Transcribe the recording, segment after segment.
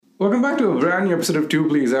Welcome back to a brand new episode of Two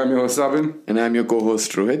Please. I'm your host Abhin. And I'm your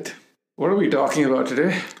co-host Rohit. What are we talking about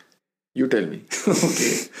today? You tell me.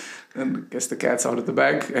 Okay. And I guess the cat's out of the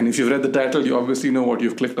bag. And if you've read the title, you obviously know what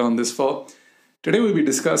you've clicked on this for. Today we'll be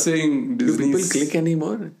discussing Disney's... Do people click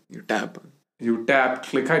anymore? You tap. You tap,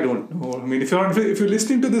 click, I don't know. I mean, if you're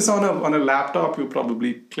listening to this on a laptop, you're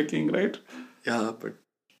probably clicking, right? Yeah, but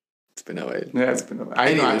it's been a while. Yeah, it's been a while.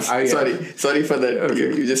 Anyways, sorry for that.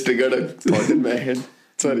 Okay. You just triggered a thought in my head.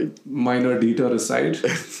 Sorry. Minor detour aside.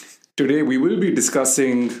 Today we will be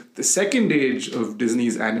discussing the second age of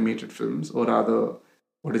Disney's animated films, or rather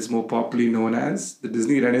what is more popularly known as the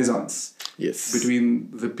Disney Renaissance. Yes.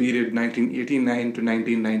 Between the period 1989 to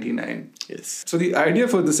 1999. Yes. So the idea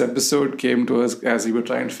for this episode came to us as we were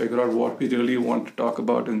trying to figure out what we really want to talk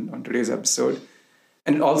about on today's episode.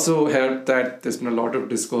 And it also helped that there's been a lot of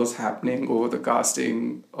discourse happening over the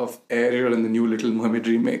casting of Ariel in the new Little Mermaid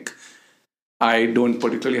remake. I don't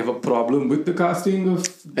particularly have a problem with the casting of...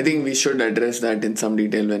 I think we should address that in some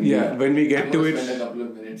detail when we get to it. Spend a couple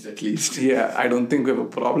of minutes at least. Yeah, I don't think we have a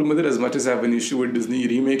problem with it as much as I have an issue with Disney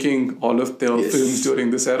remaking all of their films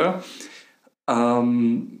during this era.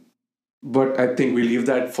 But I think we leave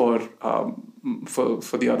that for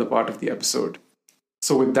the other part of the episode.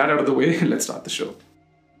 So with that out of the way, let's start the show.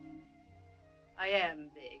 I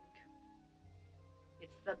am big.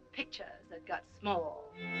 It's the pictures that got small.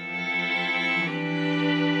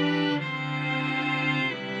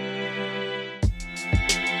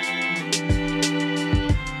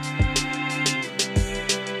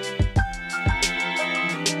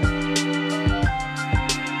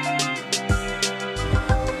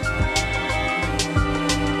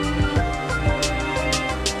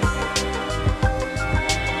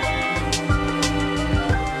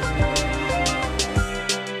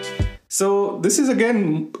 So this is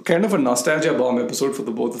again kind of a nostalgia bomb episode for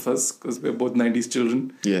the both of us because we're both 90s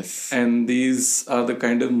children. Yes. And these are the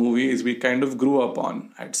kind of movies we kind of grew up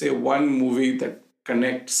on. I'd say one movie that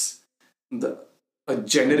connects a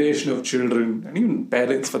generation of children and even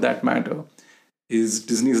parents for that matter is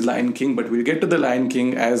Disney's Lion King. But we'll get to the Lion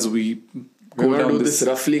King as we go down this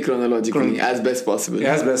roughly chronologically as best possible.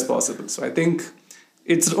 As best possible. So I think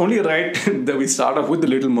it's only right that we start off with The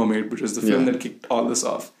Little Mermaid, which is the film that kicked all this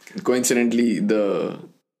off. Coincidentally, the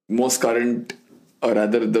most current, or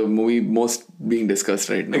rather the movie most being discussed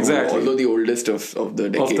right now. Exactly. Although the oldest of the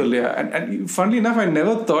decade. And funnily enough, I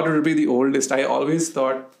never thought it would be the oldest. I always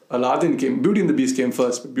thought Beauty and the Beast came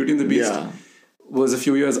first, but Beauty and the Beast was a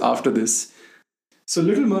few years after this. So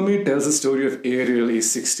Little Mermaid tells the story of Ariel, a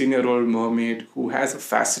 16-year-old mermaid who has a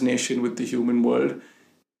fascination with the human world.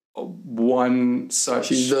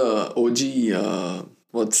 She's the OG,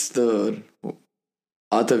 what's the...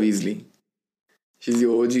 Arthur Weasley. She's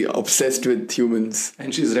the OG, obsessed with humans.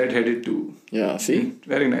 And she's red-headed too. Yeah, see?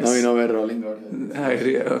 Very nice. Now we know where rolling out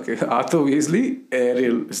here. Okay, Arthur Weasley,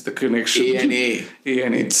 Ariel is the connection. A&A.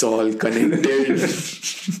 It's all connected.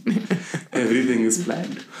 Everything is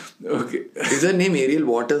planned. Okay. Is her name Ariel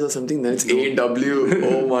Waters or something? Then it's A.W.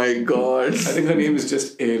 Oh my god. I think her name is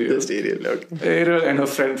just Ariel. Just Ariel, okay. Ariel and her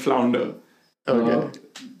friend Flounder. Okay.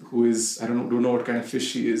 Who is, I don't know what kind of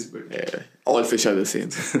fish she is, but... Yeah, all fish are the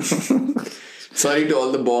same. Sorry to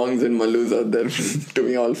all the bongs and malus out there. To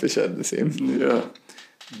me, all fish are the same. Yeah.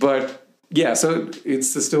 But, yeah, so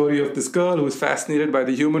it's the story of this girl who is fascinated by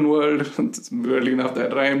the human world. Weirdly enough,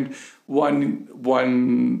 that rhymed.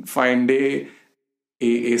 One fine day,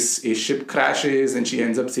 a ship crashes and she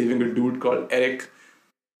ends up saving a dude called Eric.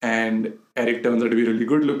 And Eric turns out to be really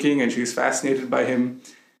good looking and she's fascinated by him.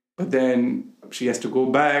 But then she has to go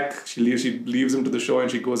back. She leaves him to the shore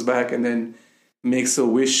and she goes back and then makes a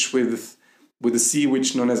wish with a sea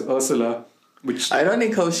witch known as Ursula. Which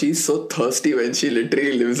ironic how she's so thirsty when she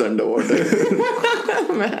literally lives underwater.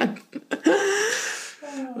 Man.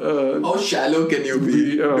 How shallow can you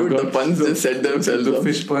be? Dude, the puns just set themselves the up.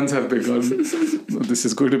 Fish puns have begun. This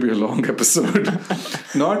is going to be a long episode.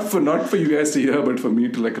 Not for you guys to hear, but for me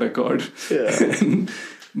to record. Yeah.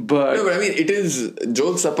 But I mean, it is,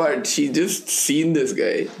 jokes apart, she just seen this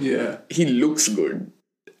guy. Yeah. He looks good.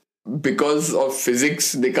 Because of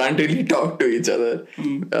physics, they can't really talk to each other.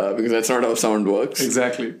 Because that's not how sound works.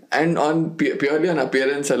 Exactly. And purely on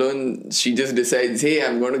appearance alone, she just decides, hey,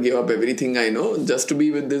 I'm going to give up everything I know just to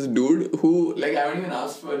be with this dude who, I haven't even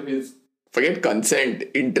asked for his, forget consent,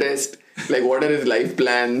 interest, what are his life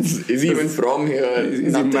plans? Is he even from here?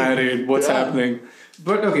 Is he married? What's happening?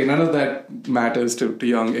 But okay, none of that matters to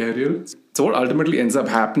young Ariel. So what ultimately ends up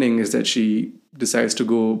happening is that she decides to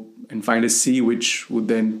go and find a sea witch who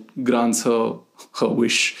then grants her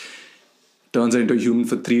wish. turns her into a human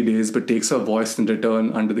for 3 days, but takes her voice in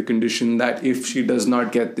return under the condition that if she does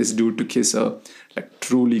not get this dude to kiss her, like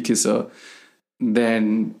truly kiss her,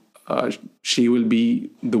 then she will be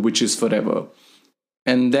the witches forever.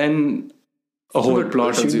 And then a whole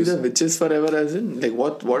plot She will be ensues. the witches forever, as in, like,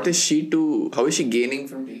 what is she to? How is she gaining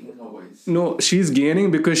from taking her voice? No, she's gaining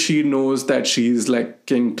because she knows that she's like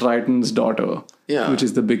King Triton's daughter, which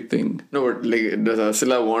is the big thing. No, but like, does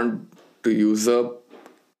Ursula want to use up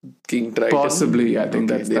King Triton? Possibly, I think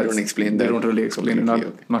they don't explain that. They don't really explain it.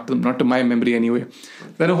 completely, Not to my memory anyway.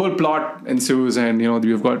 Then a whole plot ensues, and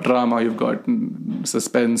you've got drama, you've got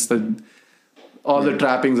suspense, all the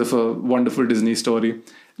trappings of a wonderful Disney story.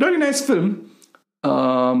 Very nice film.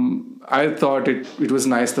 I thought it was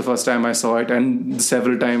nice the first time I saw it, and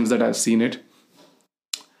several times that I've seen it.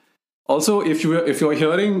 Also, if you're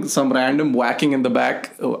hearing some random whacking in the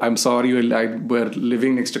back, I'm sorry. We're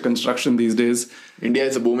living next to construction these days. India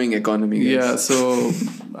is a booming economy. Guys. Yeah, so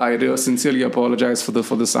I sincerely apologize for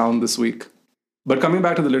the sound this week. But coming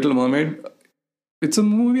back to The Little Mermaid, it's a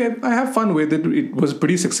movie I have fun with. It was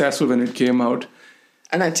pretty successful when it came out.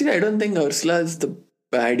 And actually, I don't think Ursula is the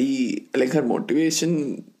baddie. Like, her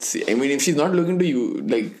motivation, I mean, if she's not looking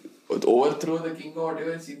to overthrow the king or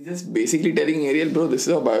whatever, she's just basically telling Ariel, bro, this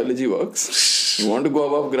is how biology works. You want to go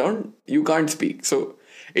above ground, you can't speak. So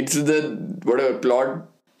it's the whatever plot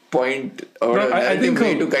point or I think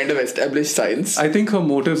way to kind of establish science. I think her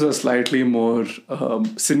motives are slightly more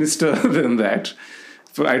sinister than that.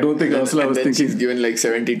 So I don't think Ursula was thinking. She's given like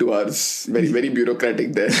 72 hours. Very, very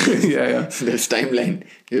bureaucratic there. Yeah. There's timeline.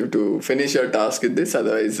 You have to finish your task with this,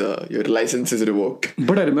 otherwise your license is revoked.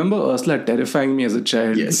 But I remember Ursula terrifying me as a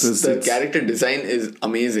child. Yes, the character design is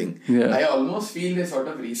amazing. Yeah. I almost feel they sort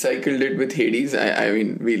of recycled it with Hades. I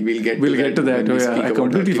mean, we'll get to that. Oh, yeah. I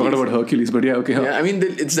completely forgot about Hercules, but yeah, okay. Yeah, I mean,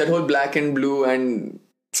 it's that whole black and blue and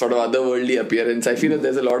sort of otherworldly appearance. I feel that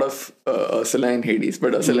there's a lot of Ursula in Hades,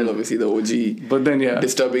 but Ursula is obviously the OG, but then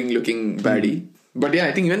disturbing looking baddie. But yeah,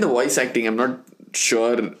 I think even the voice acting, I'm not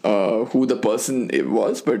sure who the person it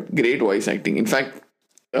was, but great voice acting. In fact,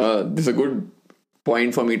 there's a good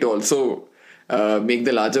point for me to also make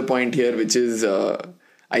the larger point here, which is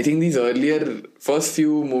I think these earlier first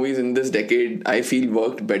few movies in this decade, I feel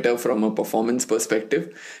worked better from a performance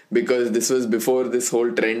perspective, because this was before this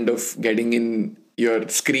whole trend of getting in your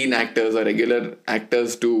screen actors or regular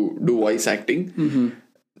actors to do voice acting. Mm-hmm.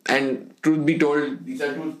 And truth be told, these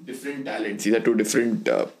are two different talents. These are two different,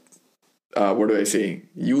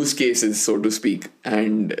 use cases, so to speak.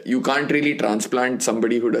 And you can't really transplant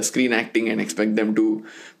somebody who does screen acting and expect them to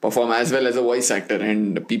perform as well as a voice actor.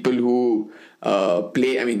 And people who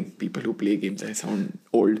people who play games, I sound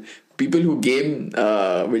old. People who game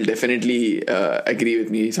will definitely agree with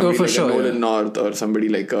me. Somebody like Nolan North, or somebody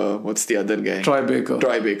like what's the other guy? Troy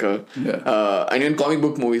Baker. Yeah. And in comic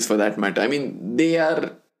book movies, for that matter. I mean, they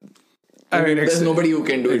are. There's nobody who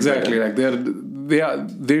can do it. Exactly. Like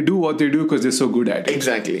they do what they do because they're so good at it.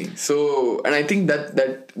 Exactly. So, and I think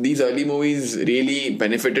that these early movies really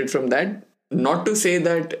benefited from that. Not to say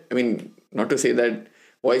that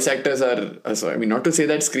voice actors are, not to say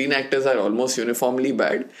that screen actors are almost uniformly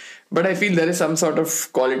bad, but I feel there is some sort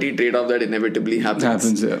of quality trade-off that inevitably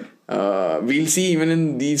happens. We'll see even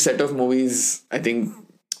in these set of movies, I think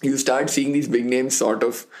you start seeing these big names sort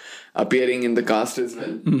of appearing in the cast as well.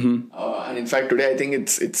 Mm-hmm. And in fact, today I think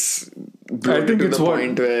it's brought to the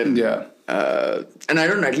point where... Yeah. And I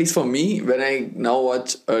don't know, at least for me, when I now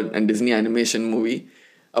watch a Disney animation movie,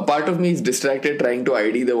 a part of me is distracted trying to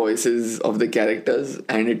ID the voices of the characters,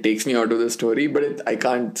 and it takes me out of the story, but I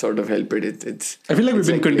can't sort of help it. I feel like we've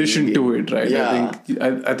been conditioned to it, right? Yeah.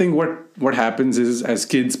 I think what happens is, as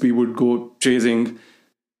kids, we would go chasing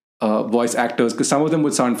voice actors because some of them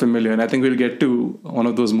would sound familiar, and I think we'll get to one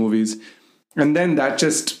of those movies, and then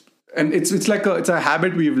it's like a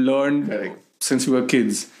habit we've learned since we were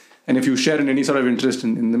kids. And if you share in any sort of interest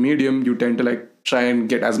in the medium, you tend to like try and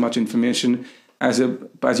get as much information as you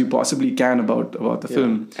possibly can about the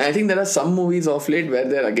film. And I think there are some movies off late where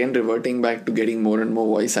they're again reverting back to getting more and more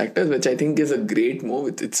voice actors, which I think is a great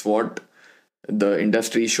move. It's what the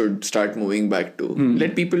industry should start moving back to.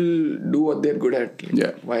 Let people do what they're good at.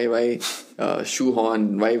 Like, why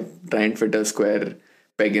shoehorn? Why try and fit a square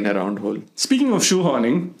peg in a round hole? Speaking of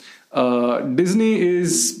shoehorning, Disney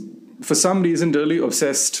is for some reason really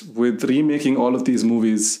obsessed with remaking all of these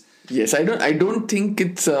movies. Yes, I don't think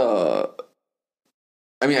it's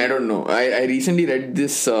I don't know. I recently read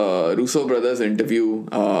this Russo brothers interview.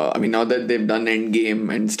 Now that they've done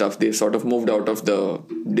Endgame and stuff, they've sort of moved out of the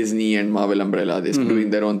Disney and Marvel umbrella. They're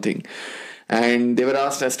doing their own thing. And they were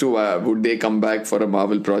asked as to would they come back for a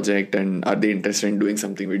Marvel project and are they interested in doing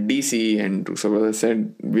something with DC. And Russo brothers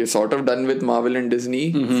said, we're sort of done with Marvel and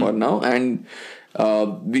Disney for now. And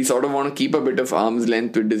we sort of want to keep a bit of arm's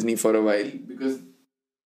length with Disney for a while because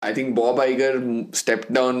I think Bob Iger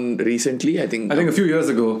stepped down recently. I think a few years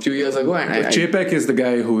ago. And Chapek is the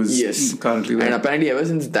guy who is currently there. And apparently ever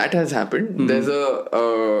since that has happened, there's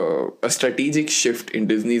a strategic shift in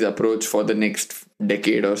Disney's approach for the next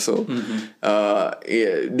decade or so.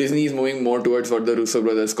 Disney is moving more towards what the Russo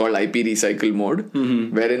brothers call IP recycle mode,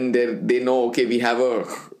 wherein they know, okay, we have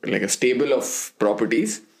a stable of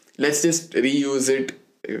properties. Let's just reuse it.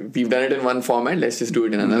 We've done it in one format, let's just do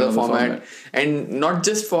it in another format. And not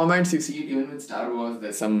just formats, you see it even with Star Wars.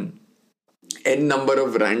 There's some N number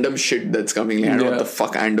of random shit that's coming. I don't know what the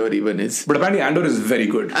fuck Andor even is. But apparently Andor is very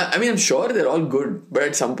good. I mean, I'm sure they're all good, but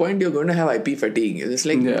at some point you're going to have IP fatigue. It's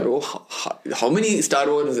like, bro, how many Star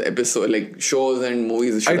Wars episodes, shows and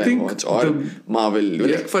movies should I watch? Or Marvel.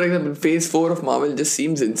 Like, for example, Phase 4 of Marvel just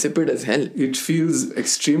seems insipid as hell. It feels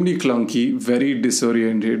extremely clunky, very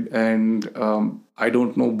disoriented, and I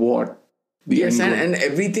don't know what. And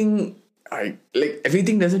everything...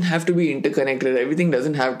 everything doesn't have to be interconnected. Everything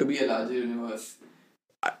doesn't have to be a larger universe.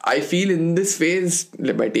 I feel in this phase,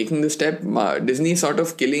 by taking this step, Disney is sort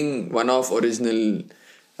of killing one-off original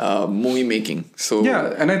movie making. So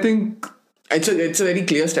and I think it's a very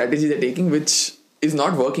clear strategy they're taking, which is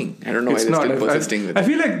not working. I don't know why they're still persisting with it. I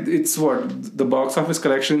feel like it's the box office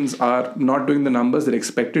collections are not doing the numbers they're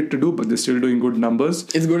expected to do, but they're still doing good numbers.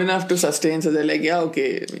 It's good enough to sustain, so they're like,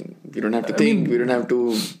 okay, I mean, we don't have to think, we don't have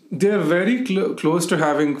to... They're very close to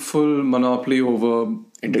having full monopoly over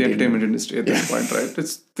the entertainment industry at this point, right?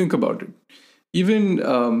 Let's think about it.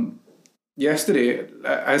 Even yesterday,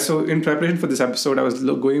 in preparation for this episode, I was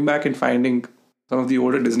going back and finding some of the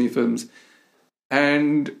older Disney films,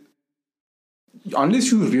 and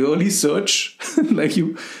unless you really search,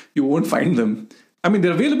 you won't find them. I mean,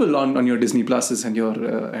 they're available on your Disney Pluses and your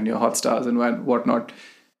Hotstars and whatnot.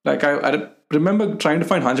 I remember trying to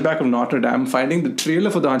find Hunchback of Notre Dame, finding the trailer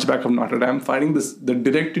for the Hunchback of Notre Dame, finding the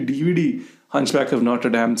direct-to-DVD Hunchback of Notre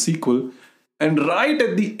Dame sequel, and right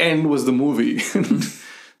at the end was the movie.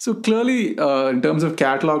 So clearly, in terms of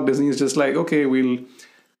catalog, Disney is just like, okay,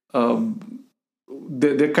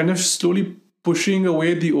 they're kind of slowly pushing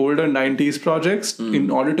away the older 90s projects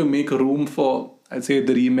in order to make room for, I'd say,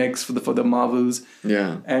 the remakes for the Marvels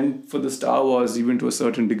and for the Star Wars, even to a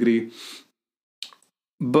certain degree.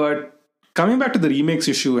 But coming back to the remakes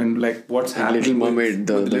issue and what's happening, Little Mermaid,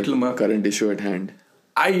 the current issue at hand,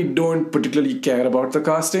 I don't particularly care about the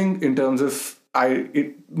casting in terms of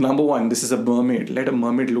number one, this is a mermaid. Let a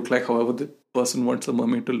mermaid look like however the person wants a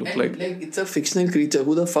mermaid to look like. It's a fictional creature.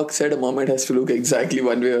 Who the fuck said a mermaid has to look exactly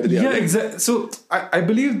one way or the other? Yeah, exactly. So I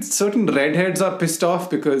believe certain redheads are pissed off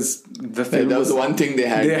because the film that was the one thing they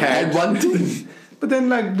had. They had one thing. But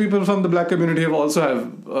then people from the black community have also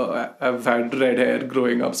have had red hair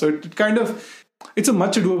growing up. So it kind of, it's a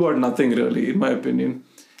much ado about nothing really, in my opinion.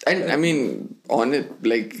 And I mean, on it,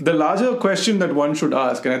 the larger question that one should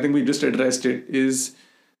ask, and I think we just addressed it, is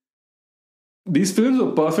these films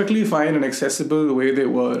were perfectly fine and accessible the way they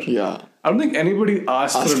were. Yeah. I don't think anybody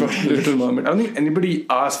asked for a Little Mermaid. I don't think anybody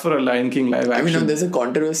asked for a Lion King live action. I mean, there's a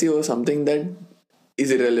controversy over something that is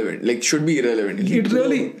irrelevant, should be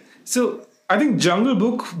irrelevant. So I think Jungle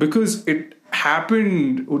Book, because it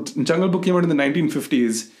happened, Jungle Book came out in the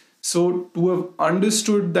 1950s. So to have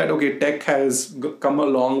understood that, okay, tech has come a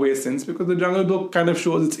long way since, because the Jungle Book kind of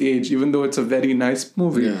shows its age, even though it's a very nice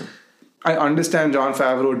movie. Yeah. I understand Jon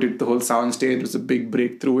Favreau did the whole soundstage. It was a big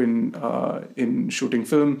breakthrough in shooting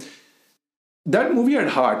film. That movie had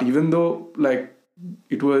heart, even though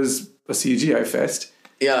it was a CGI fest.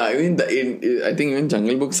 Yeah, I mean, I think even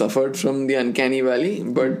Jungle Book suffered from the uncanny valley,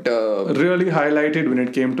 but really highlighted when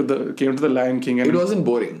it came to the Lion King. And it wasn't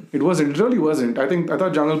boring. It wasn't. It really wasn't. I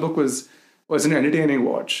thought Jungle Book was an entertaining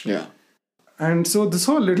watch. Yeah. And so this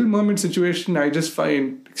whole Little Mermaid situation, I just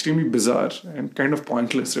find extremely bizarre and kind of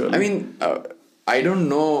pointless, really. I mean, I don't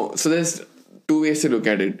know. So there's two ways to look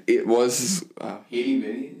at it. It was Hailey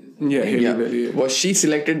Berry. Yeah, Hailey Berry. Yeah. Was she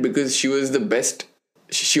selected because she was the best?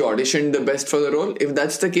 She auditioned the best for the role. If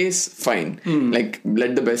that's the case, fine.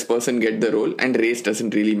 Let the best person get the role, and race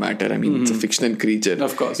doesn't really matter. I mean, it's a fictional creature.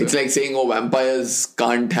 Of course. It's like saying, vampires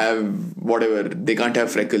can't have whatever. They can't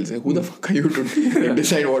have freckles. Who the fuck are you to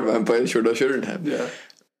decide what vampires should or shouldn't have? Yeah.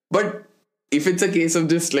 But if it's a case of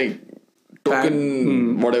just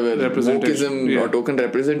token whatever, wokeism or token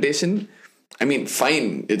representation, I mean,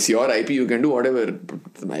 fine. It's your IP. You can do whatever.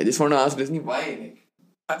 I just want to ask Disney, why?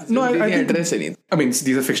 No, I Didn't think address anything. I mean,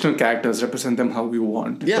 these are fictional characters, represent them how we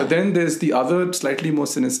want. Yeah. But then there's the other slightly more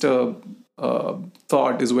sinister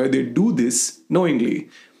thought is where they do this knowingly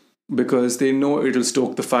because they know it'll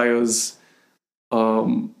stoke the fires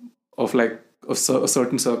of like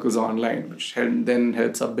certain circles online, which then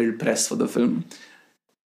helps up build press for the film.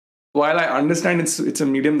 While I understand it's a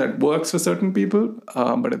medium that works for certain people,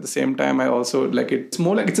 but at the same time, I also like it's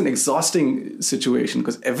more like it's an exhausting situation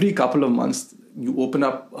because every couple of months you open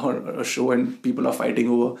up a show and people are fighting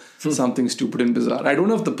over something stupid and bizarre. I don't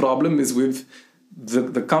know if the problem is with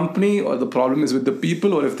the company or the problem is with the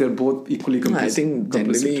people or if they're both equally complicit. I think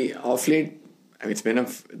generally off late, I mean, it's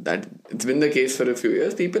been the case for a few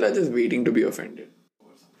years. People are just waiting to be offended.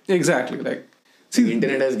 Exactly. Like, The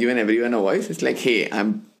internet has given everyone a voice. It's like, hey,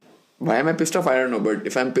 why am I pissed off? I don't know, but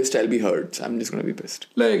if I'm pissed, I'll be hurt. So I'm just going to be pissed.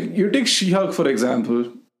 Like, you take She-Hulk, for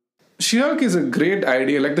example. She-Hulk is a great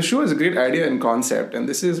idea. Like, the show is a great idea and concept. And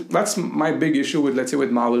that's my big issue with, let's say, with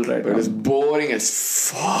Marvel right now. It's boring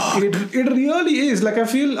as fuck. It really is. Like, I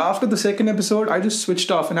feel after the second episode, I just switched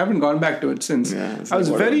off and I haven't gone back to it since. Yeah, I was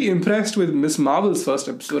very impressed with Miss Marvel's first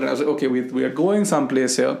episode. And I was like, okay, we are going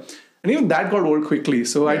someplace here. And even that got old quickly.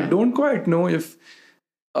 So I don't quite know if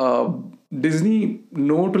Disney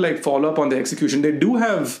know to like follow up on the execution. They do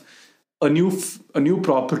have a new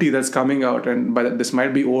property that's coming out, and by this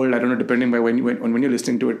might be old. I don't know, depending by when you're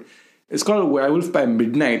listening to it. It's called Werewolf by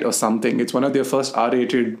Midnight or something. It's one of their first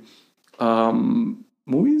R-rated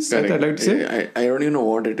movies. I'd like to say. I don't even know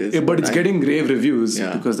what it is, but it's getting rave reviews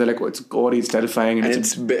because they're like, oh, it's gory, it's terrifying, and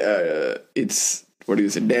it's what do you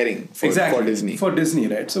say, daring for Disney. For Disney,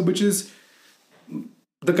 right? So, which is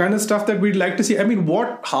the kind of stuff that we'd like to see. I mean,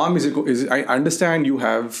 what harm is it? I understand you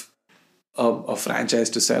have a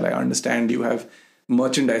franchise to sell. I understand you have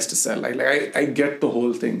merchandise to sell. I get the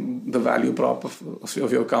whole thing, the value prop of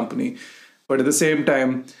your company. But at the same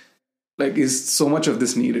time, like, is so much of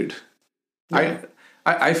this needed? Yeah.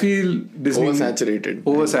 I feel Disney...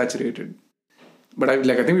 Oversaturated. But I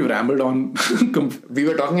think we've rambled on. We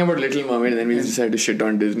were talking about Little Mermaid and then we decided to shit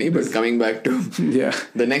on Disney. But coming back to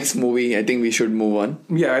the next movie, I think we should move on.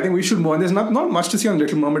 Yeah, I think we should move on. There's not much to see on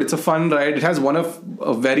Little Mermaid. It's a fun ride. It has one of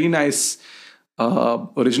a very nice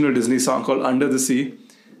original Disney song called Under the Sea,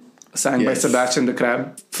 sang by Sebastian the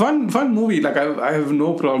Crab. Fun movie. Like I have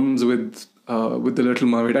no problems with the Little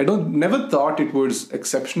Mermaid. Never thought it was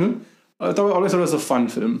exceptional. I always thought it was a fun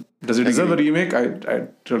film. Does it deserve a remake? I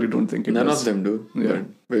really don't think it does. None of them do. Yeah.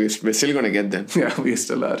 We're still going to get them. Yeah, we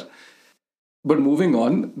still are. But moving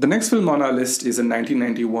on, the next film on our list is a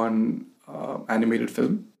 1991 animated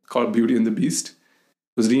film called Beauty and the Beast. It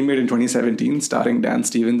was remade in 2017, starring Dan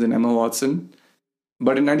Stevens and Emma Watson.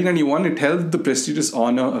 But in 1991, it held the prestigious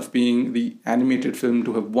honor of being the animated film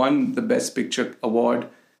to have won the Best Picture award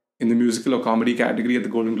in the musical or comedy category at the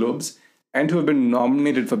Golden Globes, and to have been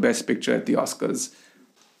nominated for Best Picture at the Oscars.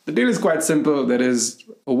 The tale is quite simple. There is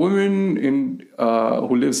a woman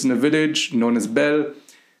who lives in a village known as Belle.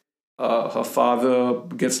 Her father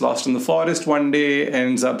gets lost in the forest one day,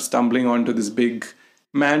 ends up stumbling onto this big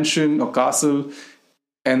mansion or castle,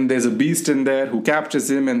 and there's a beast in there who captures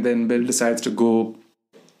him, and then Belle decides to go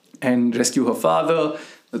and rescue her father.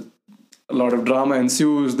 A lot of drama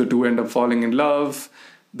ensues. The two end up falling in love.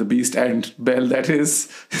 The Beast and Belle, that is.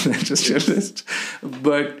 Just checklist.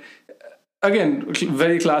 But again,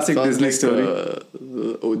 very classic Disney story.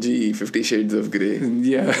 The OG 50 Shades of Grey.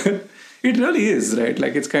 Yeah. It really is, right?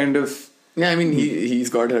 Like, it's kind of... Yeah, I mean, he's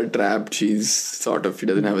got her trapped. She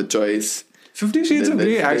doesn't have a choice. 50 Shades of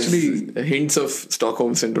Grey actually... Hints of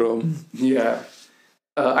Stockholm Syndrome. Yeah.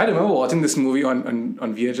 I remember watching this movie on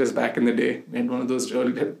VHS back in the day. And this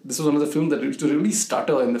was one of the films that used to really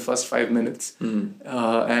stutter in the first 5 minutes.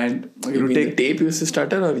 And the tape used to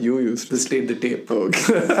stutter, or you used to? The tape. Oh,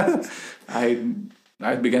 okay.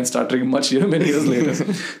 I began stuttering many years later.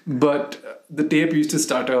 But the tape used to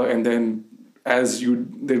stutter, and then as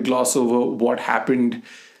they gloss over what happened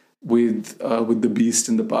with the Beast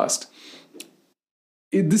in the past.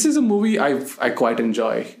 This is a movie I quite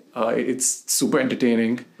enjoy. It's super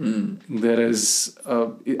entertaining. There is,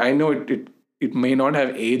 I know it may not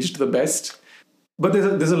have aged the best, but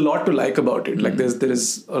there's a lot to like about it. Like there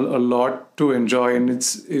is a lot to enjoy, and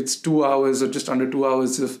it's 2 hours or just under 2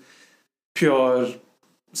 hours of pure,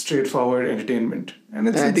 straightforward entertainment. And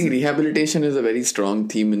I think rehabilitation is a very strong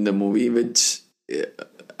theme in the movie, which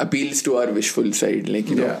appeals to our wishful side. Like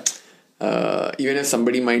even if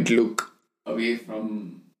somebody might look away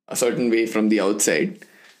from a certain way from the outside,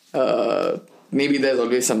 maybe there's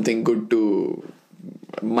always something good to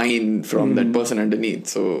mine from that person underneath.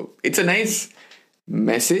 So it's a nice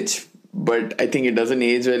message, but I think it doesn't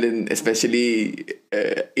age well, especially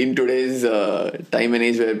in today's time and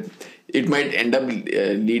age where it might end up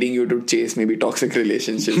leading you to chase maybe toxic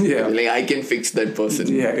relationships. Yeah. Like, I can fix that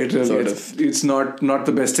person. Yeah, it really sort is. of. It's not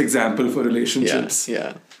the best example for relationships.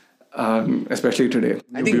 Yeah. Especially today.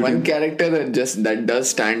 I think one character that does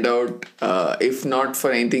stand out, if not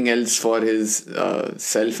for anything else, for his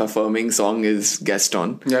self-affirming song is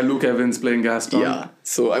Gaston. Yeah, Luke Evans playing Gaston. Yeah.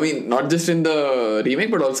 So, I mean, not just in the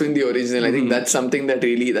remake, but also in the original. I think that's something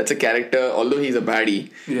that's a character, although he's a baddie,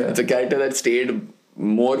 it's a character that stayed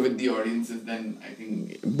more with the audiences than I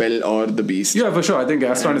think Belle or the Beast. Yeah, for sure. I think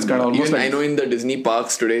Gaston is kind of almost I know in the Disney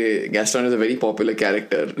parks today, Gaston is a very popular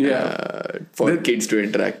character for kids to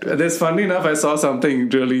interact with. There's funny enough, I saw something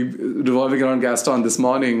really revolving around Gaston this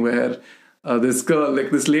morning where this girl, like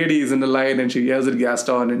this lady is in the line and she yells at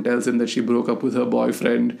Gaston and tells him that she broke up with her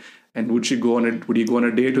boyfriend and would he go on a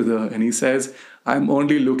date with her? And he says, I'm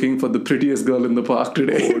only looking for the prettiest girl in the park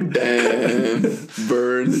today. Oh, damn.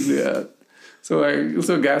 Burn. Yeah.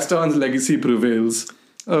 So Gaston's legacy prevails.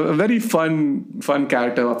 A very fun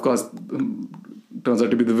character, of course, turns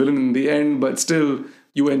out to be the villain in the end, but still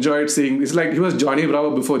you enjoyed seeing. It's like he was Johnny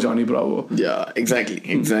Bravo before Johnny Bravo. Yeah, exactly.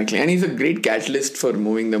 And he's a great catalyst for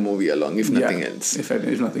moving the movie along, if nothing else. If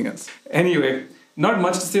nothing else. Anyway, not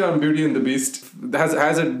much to say on Beauty and the Beast.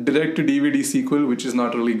 Has a direct-to-DVD sequel, which is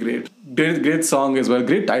not really great. Great song as well.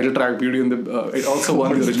 Great title track, Beauty and the... it also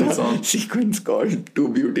won the original song. Sequence called Two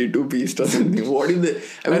Beauty, Two Beast or something. What is the...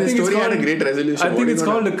 I mean, the story had a great resolution. I think it's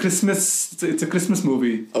called a Christmas... It's a Christmas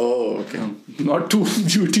movie. Oh, okay. Not Two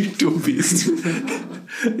Beauty, Two Beast.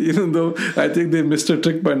 Even though I think they missed a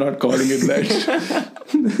trick by not calling it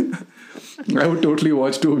that. I would totally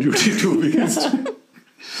watch Two Beauty, Two Beast.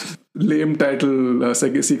 Lame title,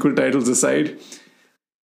 sequel titles aside.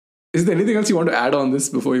 Is there anything else you want to add on this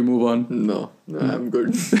before you move on? No, I'm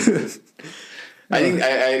good. I think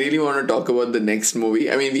I really want to talk about the next movie.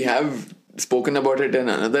 I mean, we have spoken about it in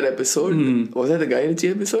another episode. Was that the Guy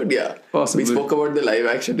Ritchie episode? Yeah. Possibly. We spoke about the live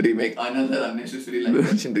action remake, another unnecessary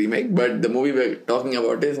live action remake. But the movie we're talking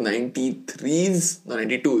about is 92's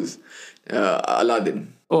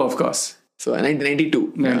Aladdin. Oh, of course. So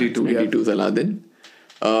 1992. 92's Aladdin.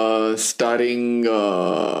 Starring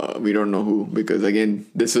we don't know who, because again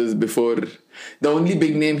this was before the only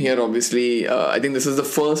big name here. Obviously, I think this was the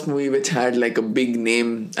first movie which had like a big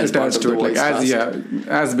name as part of the voice cast.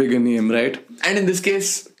 As big a name, right? And in this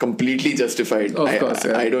case, completely justified. Of course,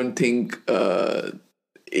 I don't think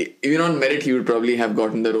even on merit he would probably have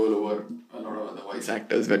gotten the role over a lot of other voice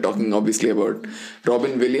actors. We're talking obviously about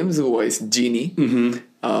Robin Williams, who voiced Genie.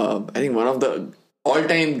 I think one of the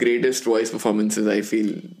all-time greatest voice performances, I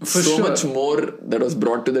feel. Much more that was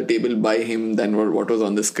brought to the table by him than what was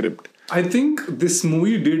on the script. I think this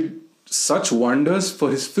movie did such wonders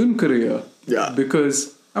for his film career. Yeah.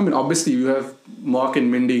 Because, I mean, obviously you have Mork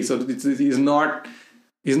and Mindy, so he's not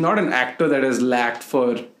an actor that has lacked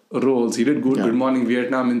for roles. He did Good Morning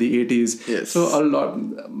Vietnam in the 80s. Yes. So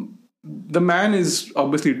the man is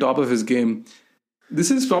obviously top of his game.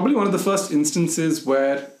 This is probably one of the first instances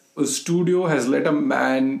where a studio has let a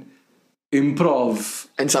man improv.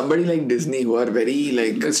 And somebody like Disney, who are very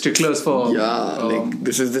like sticklers for like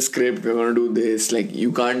this is the script, we're gonna do this. Like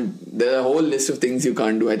you can't. There's a whole list of things you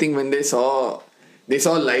can't do. I think when they saw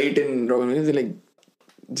light in Robin Williams, they're like,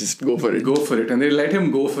 just go for it. And they let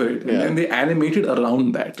him go for it. And then they animated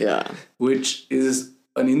around that. Yeah. Which is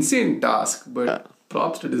an insane task, but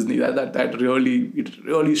props to Disney. That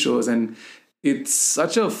really shows. And it's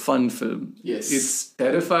such a fun film. Yes. It's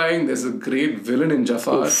terrifying. There's a great villain in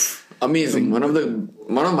Jafar. Amazing. One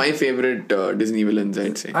of my favorite Disney villains,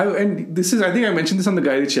 I'd say. I think I mentioned this on the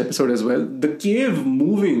Guy Ritchie episode as well. The cave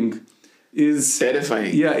moving is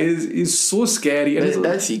terrifying. Yeah, is so scary. And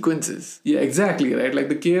that sequences. Yeah, exactly, right? Like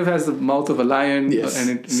the cave has the mouth of a lion. Yes.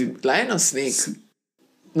 Lion or snake?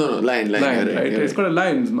 No, lion. Lion, right? It's got a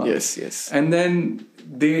lion's mouth. Yes. And then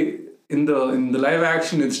in the live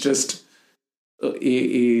action, it's just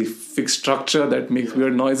a fixed structure that makes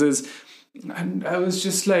weird noises. And I was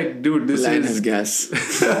just like, dude, this lion has gas.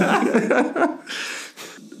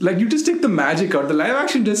 Like, you just take the magic out. The live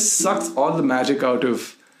action just sucks all the magic out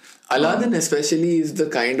of... Aladdin especially is the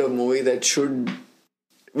kind of movie that it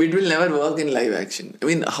will never work in live action. I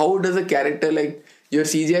mean, how does a character like... Your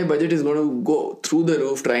CGI budget is going to go through the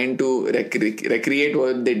roof trying to recreate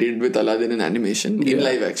what they did with Aladdin in animation in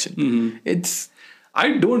live action. Mm-hmm.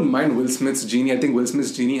 I don't mind Will Smith's Genie. I think Will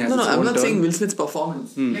Smith's Genie has its own I'm not turn. saying Will Smith's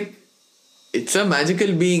performance. Like, it's a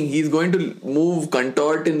magical being. He's going to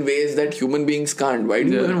contort in ways that human beings can't. Why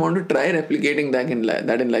do you even want to try replicating that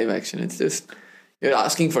in live action? It's just, you're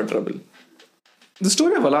asking for trouble. The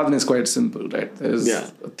story of Aladdin is quite simple, right? There's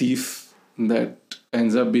a thief that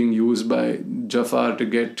ends up being used by Jafar to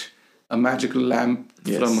get a magical lamp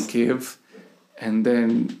from a cave, and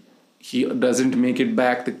then he doesn't make it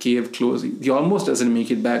back. The cave closes. He almost doesn't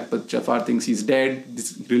make it back, but Jafar thinks he's dead.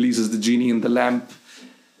 This releases the genie in the lamp,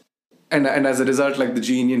 and as a result, like the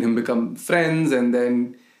genie and him become friends, and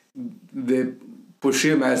then they push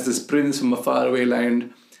him as this prince from a faraway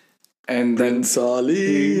land. And Prince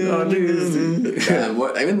Ali. I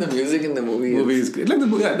mean, the music in the movie is great. Like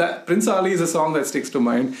that Prince Ali is a song that sticks to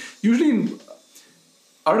mind. Usually,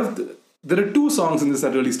 there are two songs in this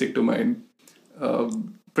that really stick to mind.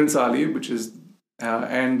 Prince Ali, which is,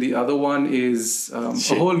 and the other one is A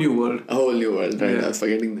Whole New World. A Whole New World, right? I was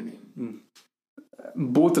forgetting the name.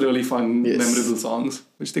 Both really fun, memorable songs,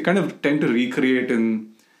 which they kind of tend to recreate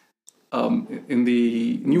in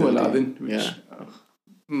the new Aladdin, which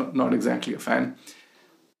not exactly a fan.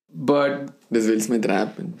 But does Will Smith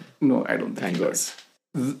rap? No, I don't think. Thank God.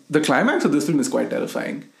 The climax of this film is quite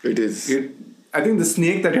terrifying. It is. I think the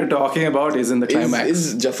snake that you're talking about is in the climax.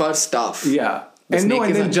 Is Jafar's staff. Yeah. And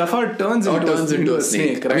then Jafar turns into a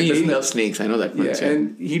snake. Right? I mean, he loves snakes. I know that much. Yeah,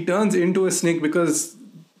 and he turns into a snake because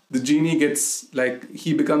the genie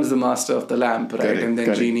he becomes the master of the lamp, right? And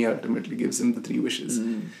then genie ultimately gives him the 3 wishes.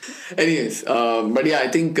 Anyways, but yeah, I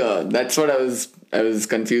think that's what I was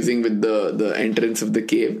confusing with the entrance of the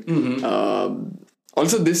cave.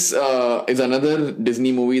 Also, this is another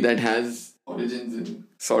Disney movie that has origins in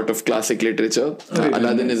sort of classic literature.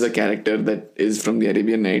 Aladdin is a character that is from the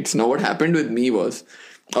Arabian Nights. Now, what happened with me was,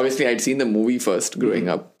 obviously, I'd seen the movie first growing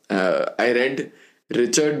up. I read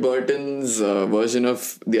Richard Burton's version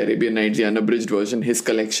of the Arabian Nights, the unabridged version, his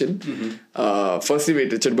collection. Firstly,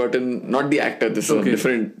 wait, Richard Burton, not the actor, this is a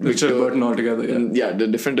different Richard Burton altogether. Yeah, the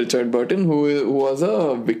different Richard Burton, who was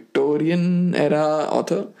a Victorian era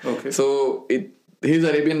author. So his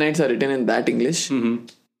Arabian Nights are written in that English,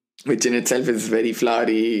 which in itself is very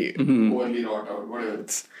flowery, overly wrought out, whatever.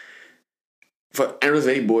 And it was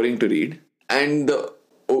very boring to read. And the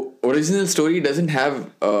original story doesn't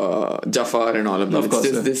have Jafar and all of that. It's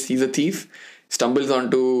just this, he's a thief, stumbles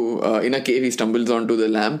onto, in a cave, he stumbles onto the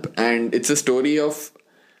lamp, and it's a story of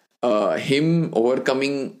him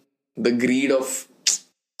overcoming the greed of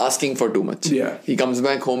asking for too much. Yeah. He comes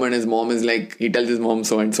back home and his mom is like, he tells his mom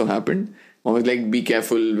so and so happened. Mom is like, be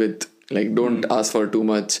careful with, like, don't ask for too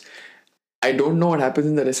much. I don't know what happens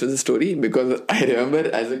in the rest of the story because I remember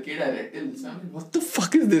as a kid I read this. I'm like, what the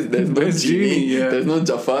fuck is this? There's no genie, there's no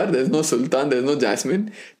Jafar, there's no Sultan, there's no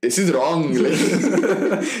Jasmine. This is wrong. Like,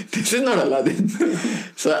 this is not Aladdin.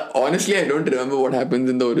 So honestly, I don't remember what happens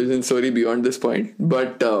in the origin story beyond this point.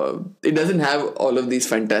 But it doesn't have all of these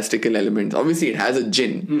fantastical elements. Obviously, it has a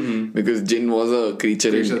jinn because jinn was a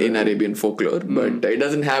creature in Arabian folklore, but it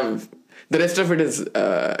doesn't have. The rest of it is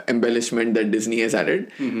embellishment that Disney has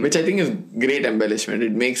added, which I think is great embellishment.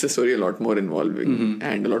 It makes the story a lot more involving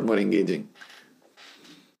and a lot more engaging.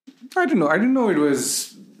 I don't know. I didn't know it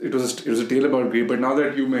was a tale about greed, but now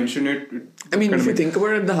that you mention it, I mean, if you think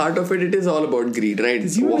about it, the heart of it is all about greed, right?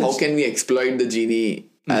 How can we exploit the genie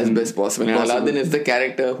as best possible? And Aladdin is the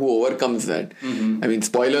character who overcomes that. I mean,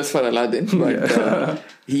 spoilers for Aladdin, but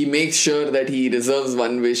he makes sure that he reserves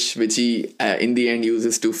one wish, which he in the end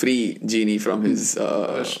uses to free genie from his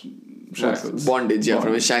shackles. Bondage,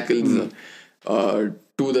 from his shackles to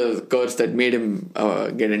the curse that made him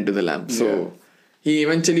get into the lamp. So he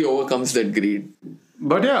eventually overcomes that greed.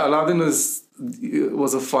 But yeah, Aladdin was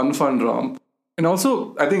a fun romp. And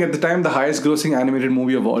also, I think at the time, the highest grossing animated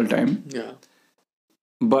movie of all time. Yeah.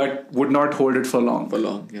 But would not hold it for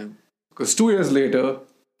long. Yeah. Because 2 years later,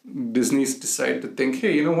 Disney decided to think,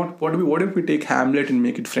 hey, you know what if we take Hamlet and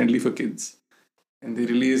make it friendly for kids? And they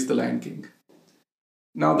released The Lion King.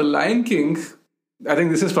 Now, The Lion King, I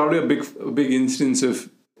think this is probably a big instance of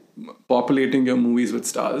populating your movies with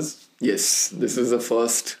stars. Yes, this is the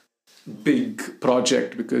first big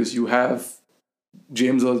project because you have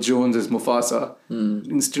James Earl Jones as Mufasa,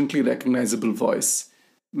 instantly recognizable voice.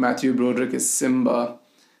 Matthew Broderick is Simba.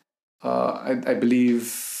 I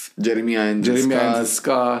believe Jeremy Irons as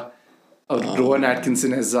Scar. Rowan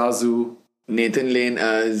Atkinson as Zazu. Nathan Lane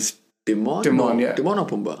as Timon. Timon or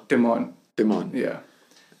Pumbaa? Timon. Yeah.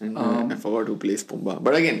 And I forgot who plays Pumbaa.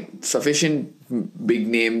 But again, sufficient big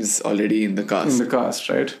names already in the cast.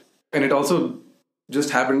 Right? And it also just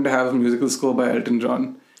happened to have a musical score by Elton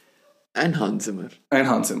John. And Hans Zimmer. Like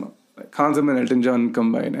Hans Zimmer and Elton John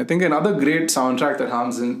combined. I think another great soundtrack that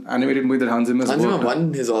animated movie that Hans Zimmer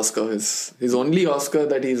won his Oscar. His only Oscar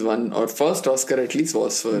that he's won, or first Oscar at least,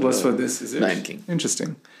 was for this, is it? Lion King.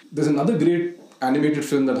 Interesting. There's another great animated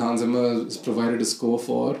film that Hans Zimmer has provided a score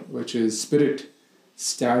for, which is Spirit,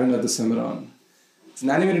 staring at the Cimarron. It's an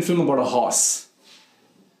animated film about a horse.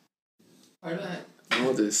 Why do I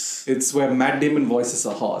know this? It's where Matt Damon voices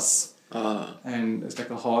a horse. Ah, And it's like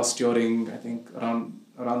a horse during, I think,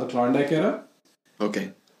 around the Klondike era,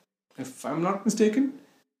 okay. if I'm not mistaken.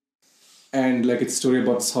 And like it's a story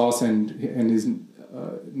about this horse and his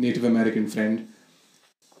Native American friend.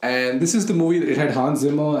 And this is the movie that it had Hans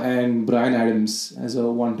Zimmer and Bryan Adams as a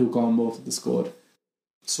 1-2 combo for the score.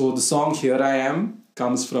 So the song "Here I Am"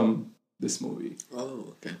 comes from this movie.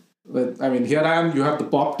 Oh, okay. But I mean, "Here I Am," you have the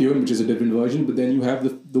pop tune, which is a different version, but then you have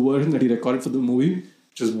the version that he recorded for the movie,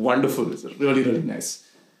 which is wonderful. It's really, really nice.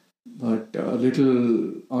 But a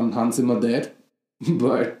little on Hans Zimmer there.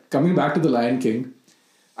 But coming back to The Lion King,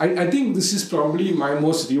 I think this is probably my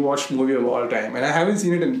most rewatched movie of all time. And I haven't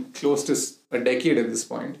seen it in close to a decade at this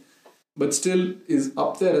point. But still is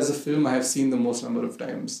up there as a film I have seen the most number of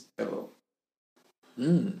times ever.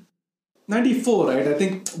 94, right? I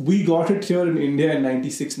think we got it here in India in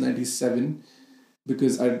 96, 97.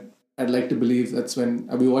 Because I'd like to believe that's when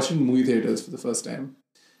we watched it in movie theaters for the first time.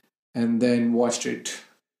 And then watched it.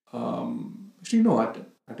 Actually, no, I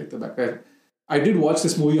take that back. I did watch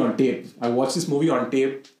this movie on tape. I watched this movie on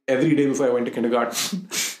tape every day before I went to kindergarten.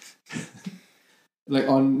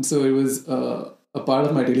 So it was a part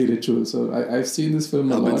of my daily ritual. So I've seen this film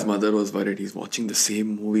a lot. Abhin's mother was worried he's watching the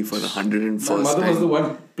same movie for the 101st time. My mother was the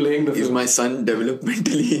one playing the film. Is my son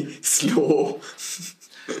developmentally slow?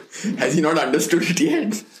 Has he not understood it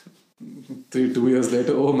yet? 2 years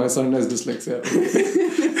later, oh, my son has dyslexia.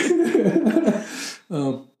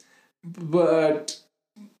 But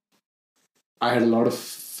I had a lot of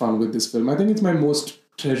fun with this film. I think it's my most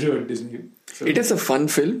treasured Disney film. It is a fun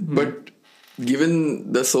film, but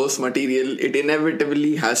given the source material, it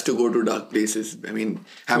inevitably has to go to dark places. I mean,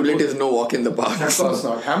 Hamlet is no walk in the park. Of course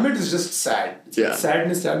not. Hamlet is just sad. Yeah.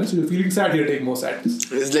 Sadness. So you're feeling sad, you take more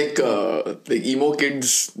sadness. It's like emo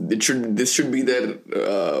kids. This should be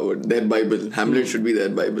their Bible. Hamlet should be their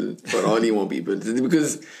Bible for all emo people.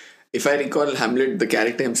 Because if I recall, Hamlet, the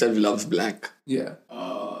character himself loves black. Yeah.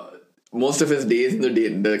 Most of his days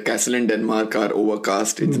in the castle in Denmark are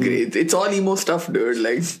overcast. It's great. It's all emo stuff, dude.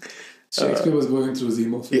 Like Shakespeare was going through his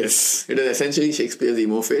emo phase. Yes, it is essentially Shakespeare's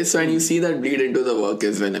emo phase. So, and you see that bleed into the work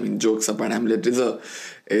as well. I mean, jokes apart, Hamlet is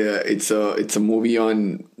it's a movie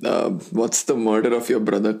on what's the murder of your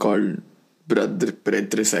brother called?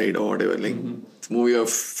 Fratricide or whatever. Like it's a movie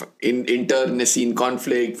of internecine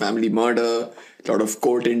conflict, family murder, a lot of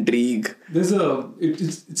court intrigue.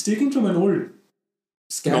 It's taken from an old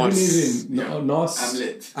Scandinavian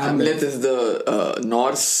Norse. Hamlet is the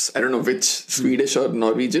Norse, I don't know which, Swedish or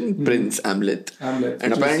Norwegian prince, Hamlet.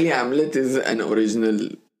 And apparently Hamlet is an original,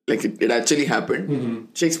 like it actually happened.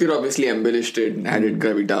 Shakespeare obviously embellished it and added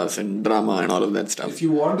gravitas and drama and all of that stuff. If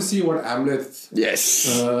you want to see what Hamlet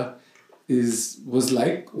was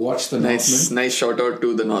like, watch The Northman. Nice shout out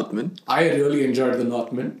to The Northman. I really enjoyed The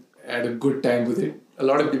Northman. I had a good time with it. A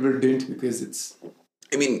lot of people didn't because it's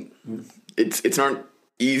not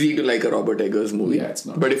easy to like a Robert Eggers movie. Yeah, it's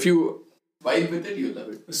not. But if you vibe with it, you'll love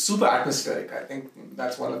it. It's super atmospheric. I think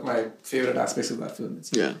that's one of my favorite aspects of that film.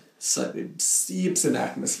 So it seeps in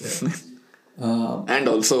atmosphere. And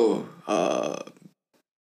also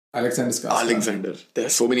Alexander Skarsgård. Alexander. There are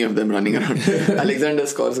so many of them running around. Alexander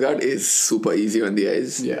Skarsgård is super easy on the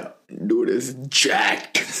eyes. Yeah. Dude is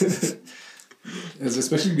jacked.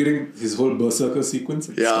 Especially getting his whole berserker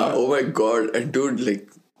sequence. Oh my god. And dude, like,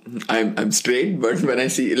 I'm straight, but when I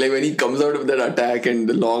see, like, when he comes out of that attack and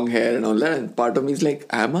the long hair and all that, and part of me is like,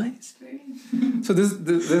 am I straight? So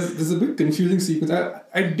there's a bit confusing sequence.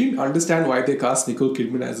 I didn't understand why they cast Nicole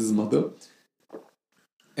Kidman as his mother.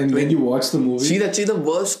 And when you watch the movie, she's actually the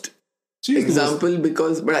worst example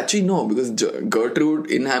because Gertrude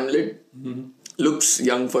in Hamlet looks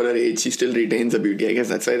young for her age. She still retains her beauty. I guess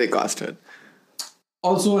that's why they cast her.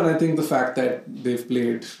 Also, and I think the fact that they've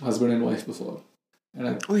played husband and wife before.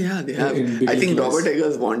 They have. I think Robert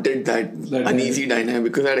Eggers wanted that uneasy dynamic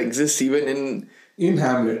because that exists even in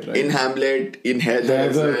Hamlet, right? In Hamlet, in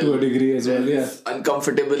Heather to a degree as well, yeah.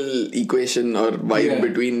 Uncomfortable equation or vibe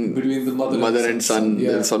between the mother and son.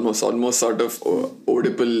 Yeah. There's almost sort of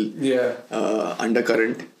Oedipal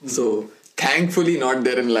undercurrent. So thankfully not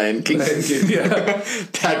there in Lion King.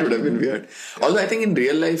 That would have been weird. Although I think in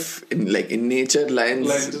real life, in nature,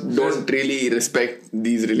 lions don't really respect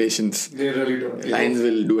these relations. They really don't. Lions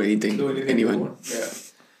will do anything anyone. Yeah.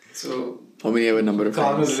 So how many ever number of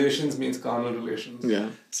carnal relations means carnal relations. Yeah.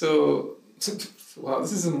 So wow,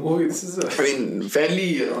 this is a movie. I mean,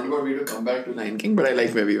 fairly roundabout way to come back to Lion King, but I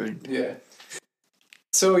like where we went. Yeah.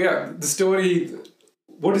 So the story.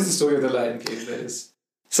 What is the story of the Lion King? That is.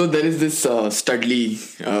 So there is this Studley,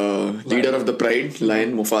 leader of the Pride,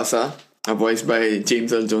 Lion Mufasa, voiced by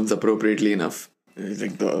James Earl Jones appropriately enough. He's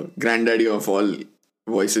like the granddaddy of all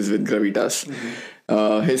voices with gravitas.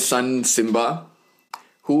 His son Simba,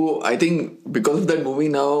 who I think because of that movie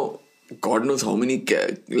now, God knows how many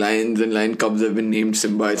lions and lion cubs have been named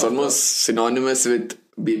Simba. It's almost synonymous with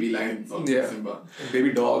baby lions. Simba. And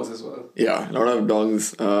baby dogs as well. Yeah, a lot of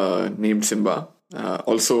dogs named Simba.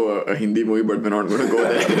 Also a Hindi movie, but we're not going to go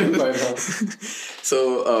there.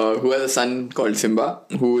 So, who has a son called Simba,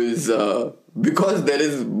 who is, because there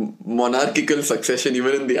is monarchical succession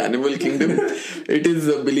even in the animal kingdom, it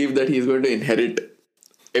is believed that he is going to inherit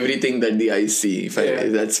everything that the eyes see.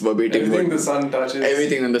 That's verbatim. Everything the sun touches.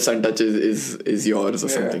 Everything that the sun touches is yours or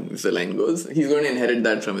something, as the line goes. He's going to inherit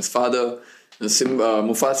that from his father.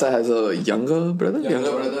 Mufasa has a younger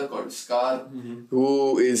brother called Scar,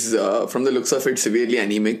 who is, from the looks of it, severely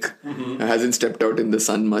anemic. Hasn't stepped out in the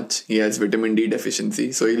sun much. He has vitamin D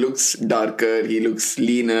deficiency, so he looks darker. He looks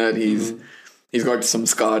leaner. He's got some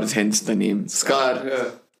scars, hence the name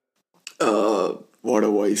Scar. What a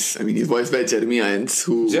voice! I mean, he's voiced by Jeremy Irons.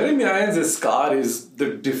 Jeremy Irons as Scar is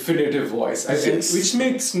the definitive voice, which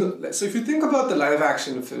makes so. If you think about the live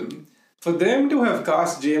action film, for them to have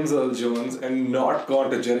cast James Earl Jones and not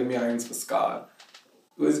gone to Jeremy Irons for Scar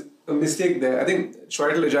was a mistake there. I think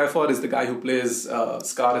Chiwetel Ejiofor is the guy who plays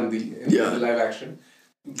Scar in the live action.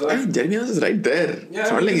 But Jeremy Irons is right there. Yeah,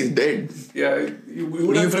 it's not like he's dead. Yeah,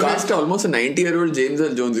 you've cast almost a 90-year-old James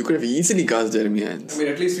Earl Jones. You could have easily cast Jeremy Irons. I mean,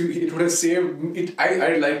 at least it would have saved it.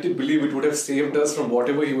 I'd like to believe it would have saved us from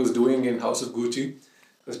whatever he was doing in House of Gucci.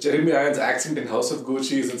 Because Jeremy Irons' accent in House of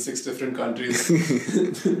Gucci is in 6 different countries.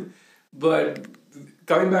 But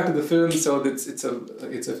coming back to the film, so it's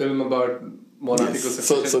a film about monarchical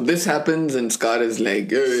succession. So this happens, and Scar is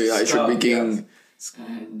like, hey, I should be king. Yes.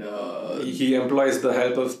 And he employs the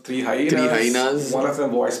help of three hyenas. One of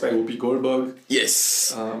them voiced by Whoopi Goldberg.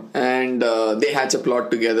 Yes. And they hatch a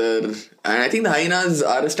plot together. And I think the hyenas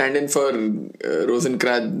are a stand-in for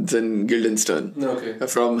Rosencrantz and Guildenstern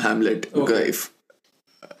from Hamlet. Okay. If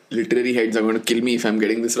literary heads are going to kill me if I'm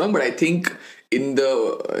getting this wrong, but I think in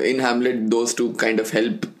Hamlet, those two kind of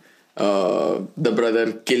help the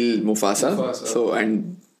brother kill Mufasa. So,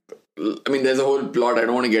 and I mean, there's a whole plot. I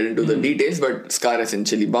don't want to get into the details, but Scar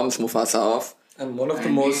essentially bumps Mufasa off. And one of the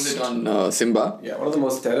most on Simba. Yeah, one of the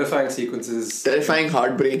most terrifying sequences. Terrifying,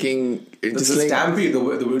 heartbreaking. The stampede, the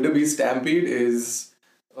wildebeest stampede is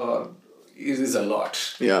a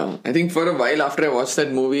lot. Yeah, I think for a while after I watched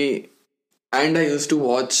that movie, and I used to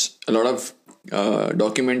watch a lot of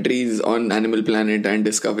documentaries on Animal Planet and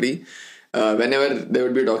Discovery. Whenever there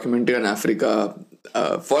would be a documentary on Africa,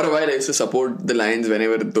 for a while I used to support the lions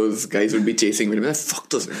whenever those guys would be chasing me. Like, fuck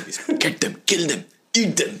those wildebeest. Get them, kill them,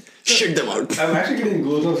 eat them, shit them out. I'm actually getting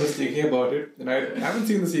goosebumps just thinking about it. And I haven't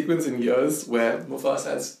seen the sequence in years where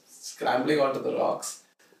Mufasa is scrambling onto the rocks.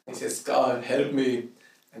 He says, Scar, help me.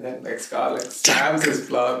 And then Scar slams his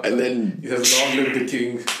club. And then he says, long live the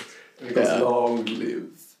king. And he goes, long live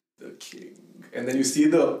the king. And then you see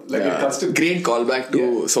it cuts to... Great callback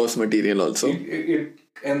to source material also.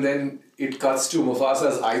 And then it cuts to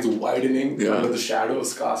Mufasa's eyes widening under the shadow of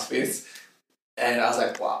Scar's face. And I was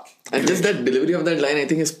like, wow. And just that delivery of that line, I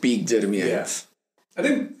think, is peak Jeremy Irons. I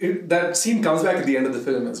think that scene comes back at the end of the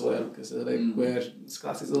film as well. Because where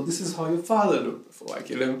Scar says, oh, this is how your father looked before I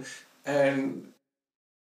killed him. And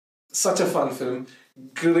such a fun film.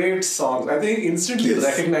 Great songs. I think instantly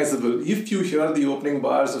recognizable. If you hear the opening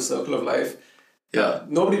bars of Circle of Life,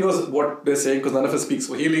 nobody knows what they're saying because none of us speak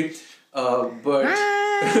Swahili. But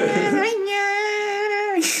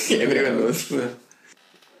everyone knows.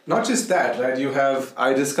 Not just that, right? You have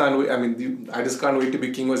I Just Can't Wait. I mean, I Just Can't Wait to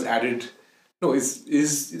Be King was added. No, it's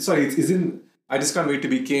in I Just Can't Wait to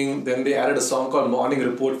Be King. Then they added a song called Morning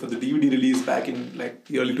Report for the DVD release back in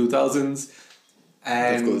the early 2000s.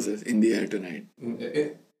 And of course, it's In the Air Tonight. In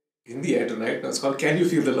the Air Tonight? No, it's called Can You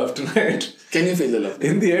Feel the Love Tonight? Can You Feel the Love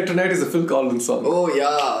Tonight? In the Air Tonight is a Phil Collins song. Oh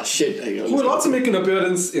yeah, shit. Who will also make an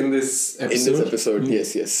appearance in this episode.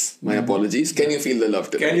 Yes. My apologies. Can You Feel the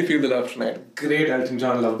Love Tonight? Can You Feel the Love Tonight? Great Elton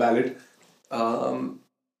John love ballad.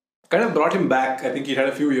 Kind of brought him back. I think he had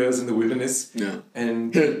a few years in the wilderness. Yeah.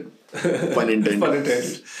 And Pun intended. Pun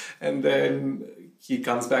intended. And then he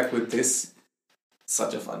comes back with this.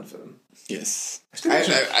 Such a fun film. Yes.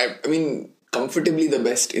 I mean, comfortably the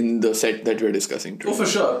best in the set that we're discussing today. Oh, for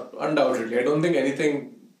sure. Undoubtedly. I don't think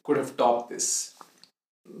anything could have topped this.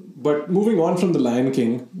 But moving on from The Lion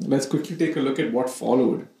King, let's quickly take a look at what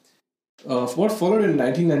followed. What followed in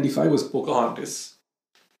 1995 was Pocahontas,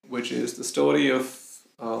 which is the story of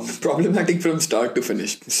Problematic from start to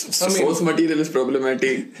finish. Source material is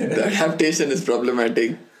problematic. The adaptation is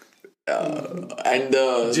problematic. And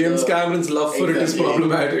James Cameron's love for it is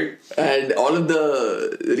problematic. And all of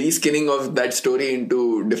the reskinning of that story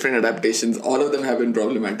into different adaptations, all of them have been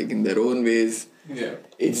problematic in their own ways. Yeah.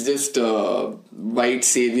 It's just white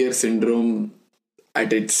savior syndrome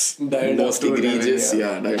at its most egregious.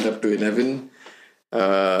 Dialed up to 11.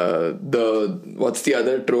 What's the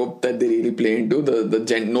other trope that they really play into?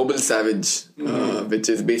 The noble savage, which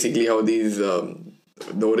is basically how these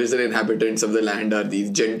the original inhabitants of the land are these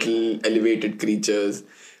gentle, elevated creatures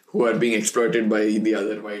who are being exploited by the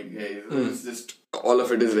other white guys. It's just all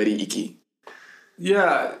of it is very icky.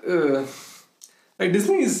 Yeah, like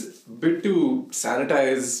Disney is a bit to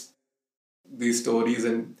sanitize these stories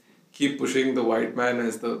and keep pushing the white man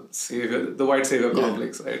as the savior, the white savior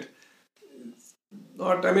complex, right?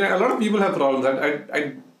 Not, I mean, a lot of people have problems.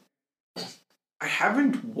 I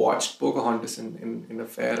haven't watched Pocahontas in a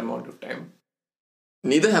fair amount of time.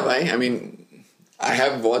 Neither have I. I mean, I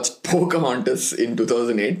have watched Pocahontas in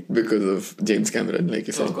 2008 because of James Cameron, like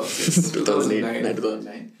you said. Of course, yes.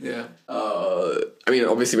 2009. Yeah. I mean,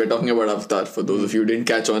 obviously, we're talking about Avatar for those of you who didn't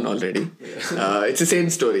catch on already. Yeah. It's the same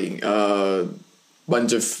story.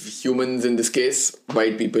 Bunch of humans in this case,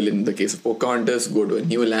 white people in the case of Pocahontas, go to a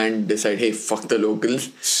new land, decide, hey, fuck the locals.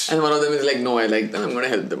 And one of them is like, no, I like them, I'm going to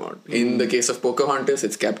help them out. In the case of Pocahontas,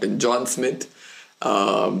 it's Captain John Smith,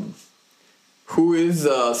 who is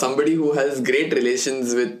somebody who has great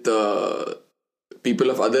relations with people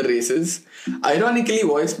of other races, ironically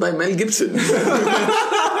voiced by Mel Gibson.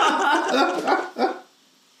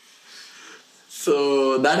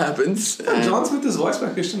 So that happens. John Smith is voiced by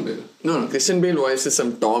Christian Bale. No, Christian Bale voices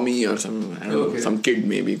some Tommy or some, I don't know, some kid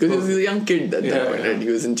maybe. Because he was a young kid at that point, right? He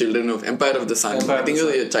was in Children of Empire of the Sun. I think he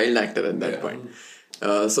was a child actor at that point.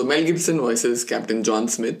 So Mel Gibson voices Captain John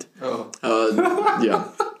Smith. Yeah.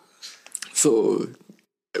 So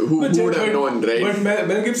who would have known, right? But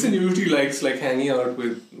Mel Gibson usually likes like hanging out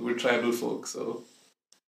with tribal folk, so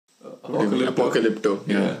Apocalypto.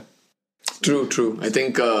 Yeah. True. I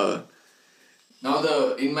think now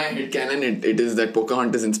in my head canon it is that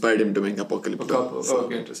Pocahontas inspired him to make Apocalypto.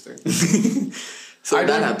 Okay, interesting. So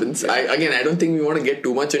that happens. Yeah. I don't think we want to get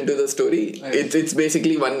too much into the story. It's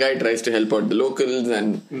basically one guy tries to help out the locals,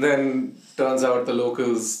 and then turns out the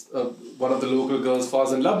locals, one of the local girls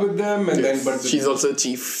falls in love with them, and she's also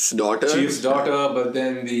chief's daughter. But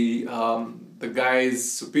then the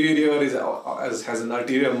guy's superior has an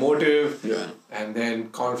ulterior motive, and then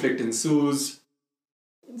conflict ensues.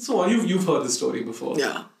 So you've heard the story before.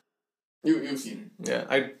 Yeah, you've seen it. Yeah,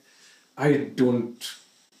 I don't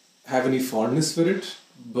have any fondness for it,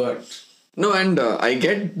 but no, and I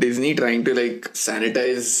get Disney trying to like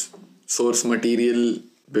sanitize source material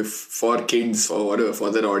for kids or whatever,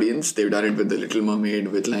 for their audience. They've done it with The Little Mermaid,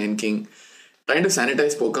 with Lion King. Trying to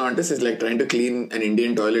sanitize Pocahontas is like trying to clean an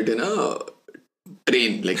Indian toilet in a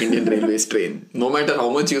train, like Indian Railways train. No matter how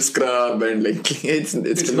much you scrub and like it's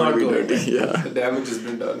still not be dirty. Yeah, the damage has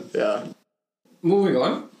been done. Yeah. Moving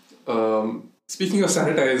on. Speaking of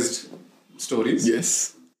sanitized stories,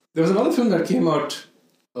 yes, there was another film that came out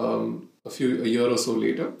a year or so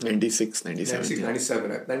later. 97,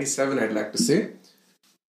 I'd like to say.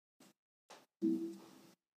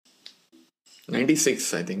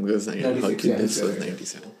 96, I think, because Hercules was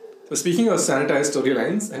 97. So speaking of sanitized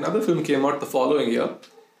storylines, another film came out the following year,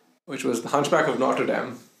 which was The Hunchback of Notre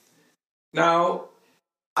Dame. Now,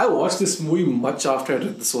 I watched this movie much after I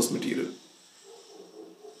read the source material,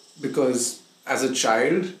 because as a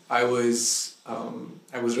child, I was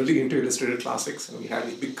really into illustrated classics, and we had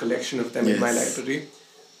a big collection of them in my library.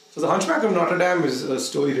 So The Hunchback of Notre Dame is a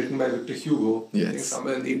story written by Victor Hugo, I think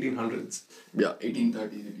somewhere in the 1800s. Yeah,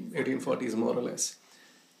 1830s. 1840s, more or less.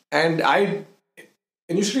 And I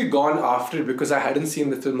initially gone after it because I hadn't seen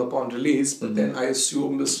the film upon release, but then I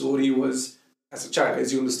assumed the story was, as a child,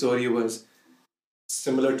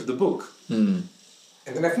 similar to the book. And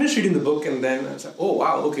then I finished reading the book, and then I was like, oh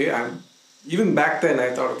wow, okay, even back then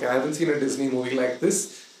I thought, okay, I haven't seen a Disney movie like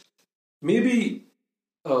this. Maybe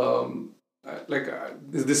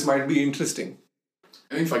this might be interesting.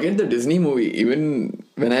 I mean, forget the Disney movie. Even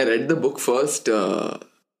when I read the book first,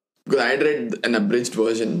 because I had read an abridged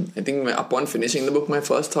version, I think upon finishing the book, my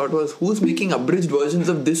first thought was, who's making abridged versions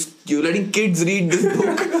of this? You're letting kids read this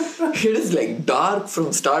book? It is like dark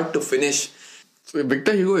from start to finish. So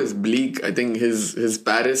Victor Hugo is bleak. I think his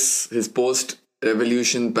Paris, his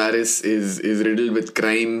post-revolution Paris is riddled with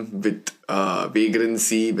crime, with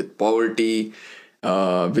vagrancy, with poverty,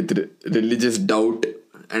 with religious doubt.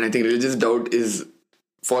 And I think religious doubt is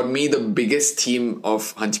for me, the biggest theme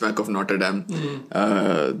of Hunchback of Notre Dame.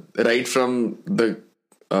 Right from the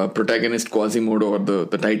protagonist Quasimodo, or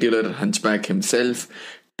the titular Hunchback himself,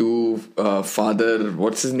 to Father,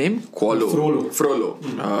 what's his name? Frollo.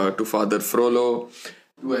 To Father Frollo,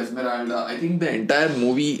 to Esmeralda. I think the entire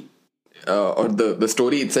movie, or the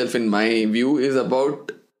story itself, in my view, is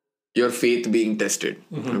about your faith being tested.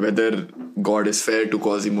 Whether God is fair to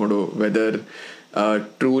Quasimodo, whether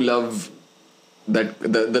true love, that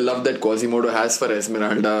the love that Quasimodo has for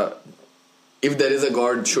Esmeralda, if there is a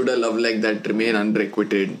God, should a love like that remain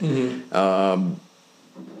unrequited?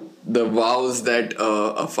 The vows that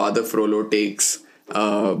a Father Frollo takes,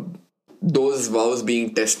 those vows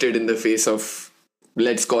being tested in the face of,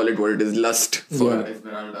 let's call it what it is, lust for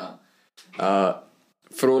Esmeralda.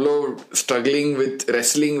 Frollo wrestling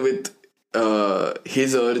with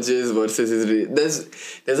his urges versus his.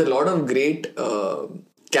 There's a lot of great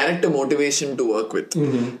character motivation to work with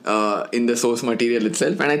in the source material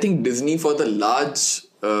itself, and I think Disney, for the large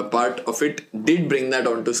part of it, did bring that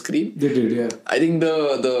onto screen. They did, yeah. I think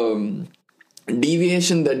the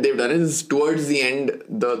deviation that they've done is towards the end,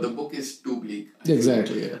 the book is too bleak.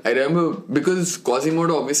 Exactly, yeah. I remember, because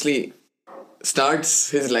Quasimodo obviously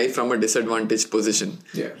starts his life from a disadvantaged position.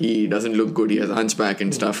 Yeah. He doesn't look good, he has a hunchback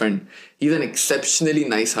and stuff, and he's an exceptionally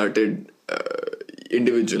nice-hearted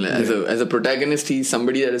individual. As a protagonist, he's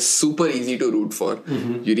somebody that is super easy to root for.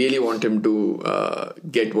 You really want him to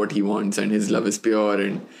get what he wants, and his love is pure,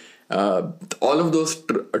 and all of those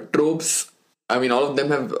tropes. I mean, all of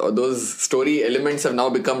them have those story elements have now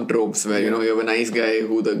become tropes where, you have a nice guy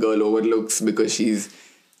who the girl overlooks because she's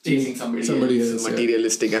chasing somebody else,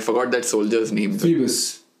 materialistic. I forgot that soldier's name.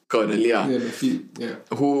 Phoebus. Colonel, yeah.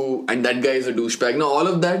 And that guy is a douchebag. Now, all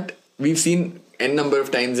of that we've seen n number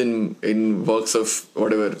of times in works of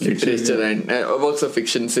whatever, fiction, literature and works of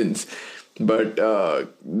fiction since. But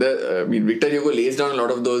Victor Hugo lays down a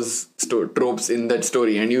lot of those tropes in that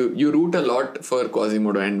story, and you root a lot for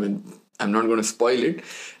Quasimodo. And I'm not going to spoil it,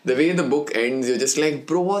 the way the book ends, you're just like,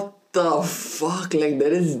 bro, what the fuck? Like,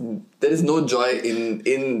 there is no joy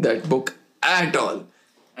in that book at all.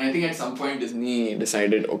 And I think at some point Disney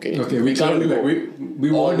decided, okay, we can't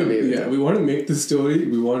we want to make this story.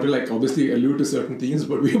 We want to obviously allude to certain themes,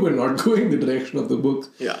 but we were not going the direction of the book.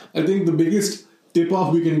 Yeah, I think the biggest tip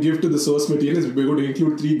off we can give to the source material is we're going to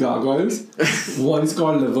include 3 gargoyles. One's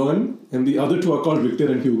called Laverne, and the other 2 are called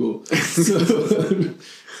Victor and Hugo.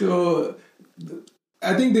 So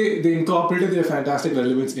I think they incorporated their fantastic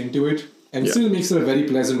relevance into it, and still makes it a very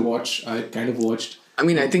pleasant watch. I kind of watched. I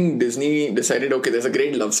mean, I think Disney decided, okay, there's a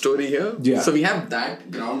great love story here. Yeah. So we have that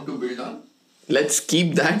ground to build on. Let's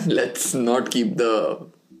keep that. Let's not keep the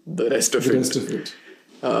rest of it.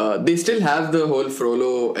 They still have the whole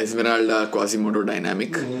Frollo, Esmeralda, Quasimodo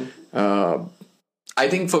dynamic. I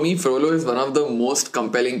think for me, Frollo is one of the most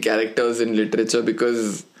compelling characters in literature,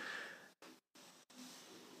 because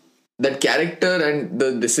that character and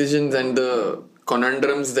the decisions and the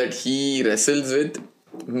conundrums that he wrestles with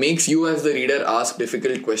makes you as the reader ask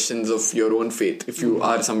difficult questions of your own faith, if you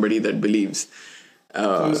are somebody that believes.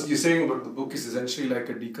 So you're saying about the book is essentially like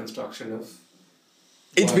a deconstruction of...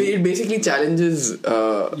 It basically challenges...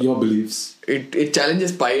 your beliefs. It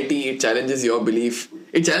challenges piety, it challenges your belief.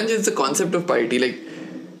 It challenges the concept of piety. Like,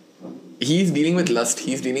 he's dealing with lust,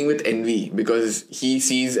 he's dealing with envy, because he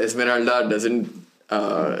sees Esmeralda doesn't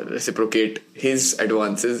reciprocate his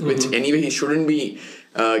advances, which anyway he shouldn't be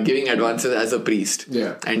giving advances as a priest.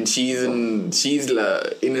 Yeah. And she's in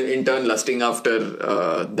turn lusting after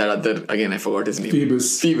that other, again I forgot his name.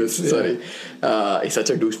 Phoebus, sorry. He's such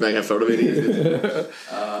a douchebag, I forgot where he is.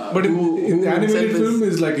 But in the animated film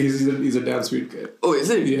is like he's a damn sweet guy. Oh, is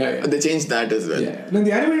it? Yeah. They changed that as well. Yeah. And in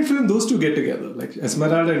the animated film, those two get together. Like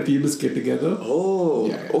Esmeralda and Phoebus get together. Oh,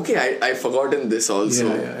 okay. I forgotten this also.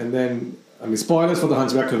 Yeah. And then, spoilers for the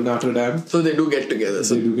Hunchback of Notre Dame. So they do get together.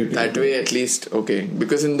 So that way, at least, okay.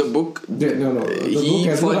 Because in the book,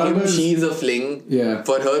 for him, she's a fling. Yeah.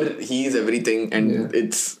 For her, he's everything, and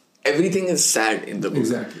everything is sad in the book.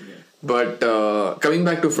 Exactly. Yeah. But coming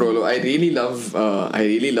back to Frollo, I really love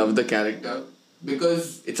the character,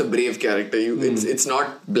 because it's a brave character. It's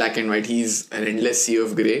not black and white. He's an endless sea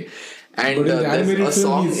of grey. And there's a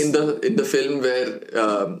song in the film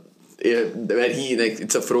where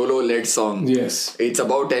it's a Frollo-led song. Yes. It's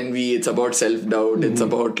about envy, it's about self-doubt, it's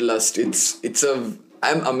about lust.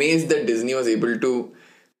 I'm amazed that Disney was able to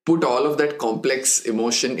put all of that complex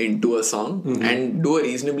emotion into a song and do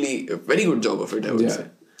a very good job of it, I would say.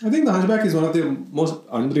 I think The Hunchback is one of the most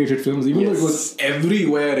underrated films, even though it was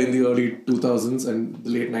everywhere in the early 2000s and the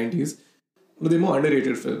late 90s. But they're more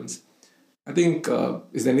underrated films. I think,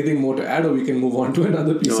 is there anything more to add, or we can move on to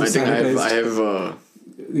another piece No, of I think sanitized? I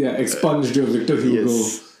have Expunged your Victor Hugo.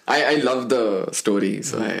 yes. I love the story.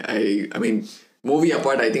 So I mean, movie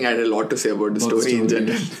apart, I think I had a lot to say about the story in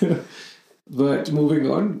general. But moving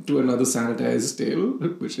on to another sanitized tale,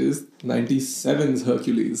 which is 97's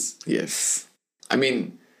Hercules. Yes. I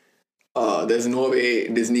mean, there's no way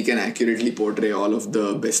Disney can accurately portray all of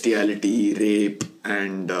the bestiality, rape,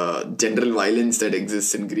 and general violence that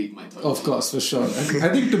exists in Greek mythology. Of course, for sure. I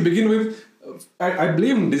think to begin with, I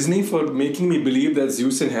blame Disney for making me believe that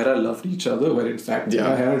Zeus and Hera loved each other, when in fact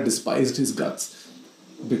Hera despised his guts.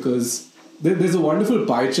 Because there's a wonderful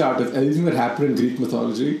pie chart of everything that happened in Greek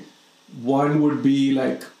mythology. One would be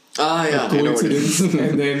like a coincidence,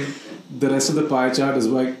 and then the rest of the pie chart is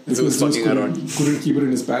like Zeus fucking around. Couldn't keep it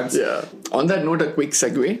in his pants. Yeah. On that note, a quick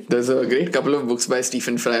segue. There's a great couple of books by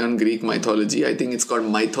Stephen Fry on Greek mythology. I think it's called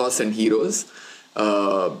Mythos and Heroes.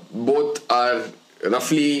 Both are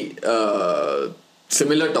roughly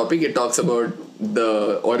similar topic. It talks about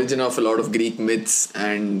the origin of a lot of Greek myths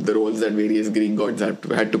and the roles that various Greek gods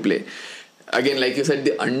had to play. Again, like you said,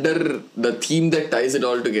 the theme that ties it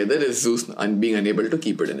all together is Zeus being unable to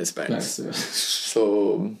keep it in his pants. Nice, yeah.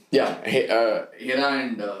 So, yeah, Hera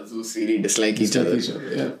and Zeus really dislike each other.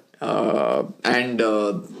 Yeah. And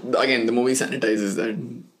again, the movie sanitizes that,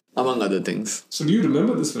 among other things. So do you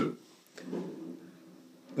remember this film?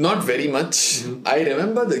 Not very much. I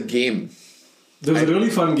remember the game. There was a really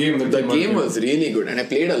fun game. The game was really good, and I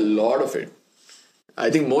played a lot of it. I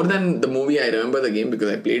think more than the movie, I remember the game because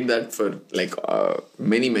I played that for like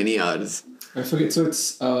many hours. I forget. So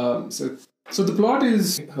it's so the plot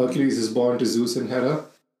is Hercules is born to Zeus and Hera,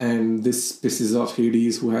 and this pisses off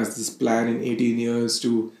Hades, who has this plan in 18 years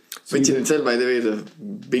to. Which in itself, by the way, is a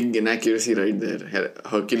big inaccuracy right there.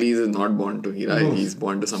 Hercules is not born to Hera; he's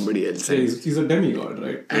born to somebody else. Yeah, he's a demigod,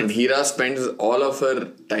 right? And Hera spends all of her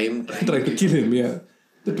time trying to kill him. Yeah.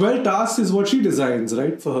 The 12 tasks is what she designs,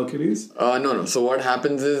 right, for Hercules? No. So what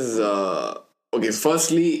happens is,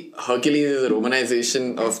 firstly, Hercules is a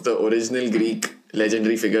romanization of the original Greek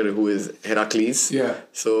legendary figure who is Heracles. Yeah.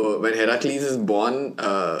 So when Heracles is born,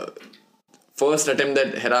 first attempt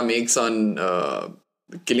that Hera makes on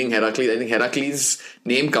killing Heracles, I think Heracles'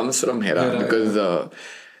 name comes from Hera because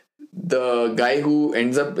the guy who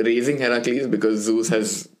ends up raising Heracles, because Zeus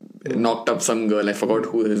has knocked up some girl, I forgot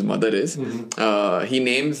who his mother is, he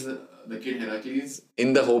names the kid Heracles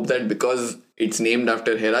in the hope that because it's named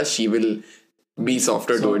after Hera, she will be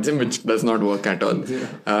softer towards him, which does not work at all.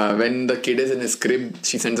 When the kid is in his crib,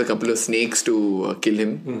 she sends a couple of snakes to kill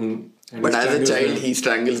him. But as a child, he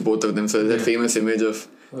strangles both of them. So there's a famous image of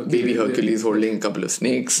baby Hercules holding a couple of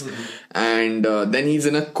snakes. And then he's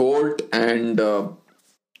in a court, and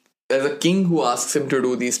there's a king who asks him to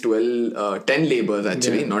do these 10 labors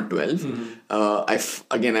actually, not 12.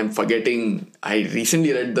 I'm forgetting, I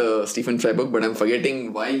recently read the Stephen Fry book, but I'm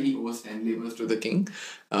forgetting why he owes 10 labors to the king.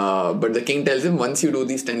 But the king tells him, once you do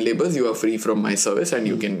these 10 labors, you are free from my service and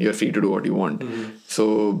you're free to do what you want.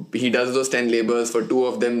 So he does those 10 labors. For 2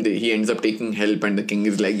 of them, he ends up taking help, and the king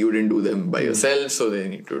is like, you didn't do them by yourself, so they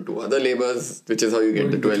need to do other labors, which is how you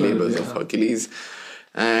get the 12 labors of Hercules.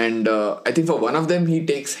 And I think for one of them he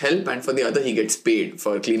takes help, and for the other he gets paid.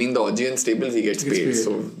 For cleaning the Augean stables he gets paid.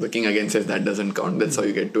 So the king again says that doesn't count. That's how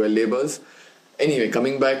you get 12 labors. Anyway,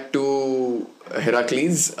 coming back to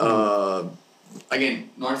Heracles, again,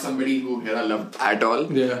 not somebody who Hera loved at all.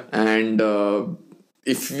 And the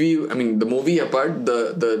movie apart,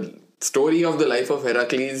 the story of the life of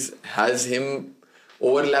Heracles has him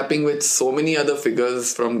overlapping with so many other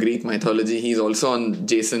figures from Greek mythology. He's also on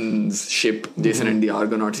Jason's ship, Jason and the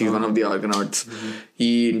Argonauts. He's one of the Argonauts.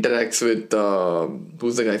 He interacts with,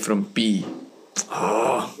 who's the guy from P?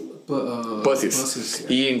 Perseus.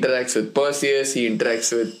 He interacts with Perseus. He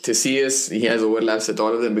interacts with Theseus. He has overlaps with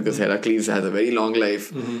all of them because Heracles has a very long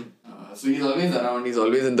life. So he's always around. He's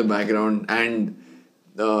always in the background. And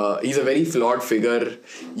he's a very flawed figure.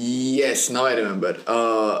 Yes, now I remember.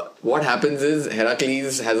 What happens is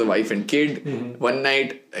Heracles has a wife and kid. One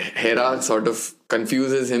night, Hera sort of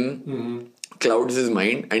confuses him, clouds his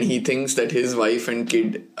mind, and he thinks that his wife and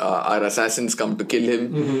kid are assassins come to kill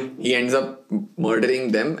him. He ends up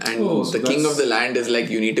murdering them, and the king of the land is like,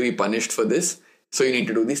 you need to be punished for this, so you need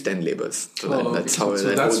to do these 10 labors. So that's how.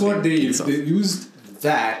 So that's what they used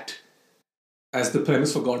that as the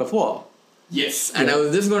premise for God of War. Yes, and I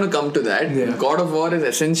was just going to come to that. God of War is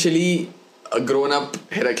essentially a grown-up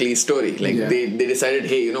Heracles story. They decided,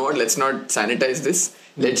 hey, you know what, let's not sanitize this.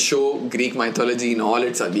 Let's show Greek mythology in all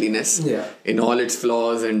its ugliness, in all its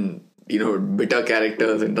flaws, and bitter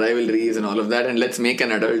characters and rivalries and all of that, and let's make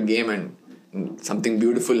an adult game and something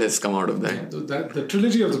beautiful has come out of that. Yeah, the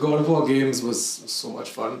trilogy of the God of War games was so much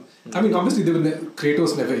fun. I mean, obviously,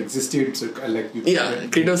 Kratos never existed, so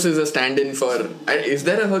Kratos is a stand-in for. Is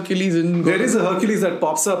there a Hercules in? There is a Hercules that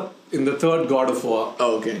pops up in the third God of War.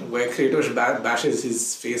 Oh, okay. Where Kratos bashes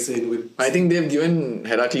his face in with. I think they've given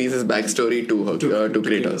Heracles' backstory to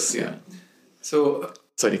Kratos. Yeah. So.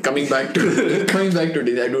 Sorry, coming back to this,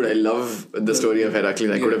 dude, I love the story of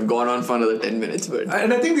Heracles. I could have gone on for another 10 minutes, but...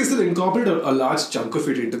 And I think they still incorporate a large chunk of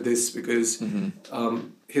it into this because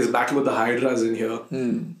his battle with the Hydra is in here.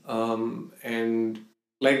 And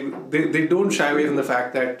like they don't shy away from the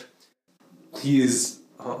fact that he is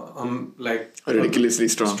like... a ridiculously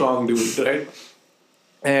strong dude, right?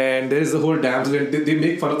 And there is the whole damsel... They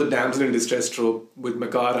make fun of the damsel in distress trope with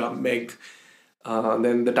Megara, Meg...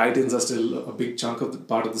 then the Titans are still a big chunk of the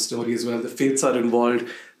part of the story as well. The Fates are involved.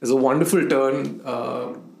 There's a wonderful turn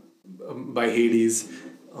by Hades.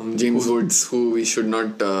 James Woods, who we should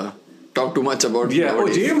not talk too much about. Yeah,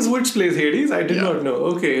 nowadays. James Woods plays Hades? I did not know.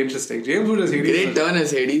 Okay, interesting. James Woods as Hades. Great turn as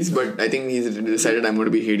Hades, but I think he's decided I'm going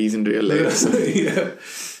to be Hades in real life. Yeah.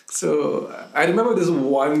 So I remember there's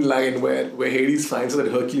one line where Hades finds out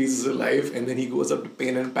that Hercules is alive and then he goes up to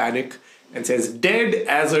Pain and Panic and says, dead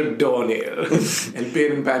as a doornail. And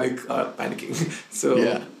Pain and Panic are panicking. So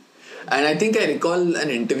yeah. And I think I recall an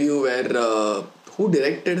interview where who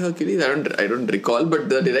directed Hercules? I don't recall, but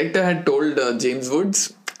the director had told James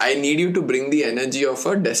Woods, I need you to bring the energy of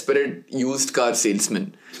a desperate used car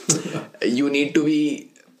salesman. You need to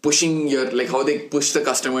be pushing like how they push the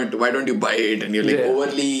customer to, why don't you buy it? And you're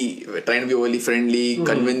like trying to be overly friendly,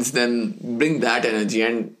 convince them, bring that energy.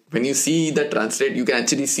 And when you see that translate, you can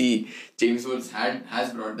actually see James Woods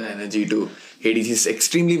has brought the energy to Hades. He's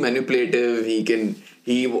extremely manipulative.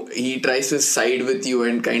 He tries to side with you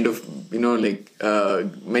and kind of,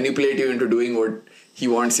 manipulate you into doing what he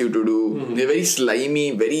wants you to do. They're very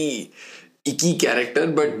slimy, very icky character,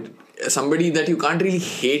 but somebody that you can't really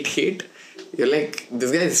hate. You're like,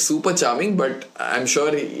 this guy is super charming, but I'm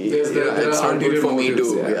sure it's not good for me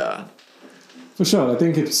to. Yeah. For sure, I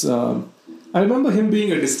think it's. I remember him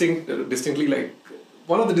being a distinctly like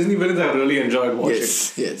one of the Disney villains I really enjoyed watching.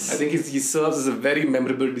 Yes. I think he serves as a very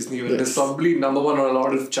memorable Disney villain. It's probably number one on a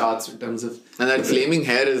lot of charts in terms of. And that flaming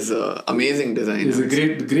hair is amazing design. It's a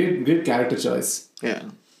great character choice. Yeah.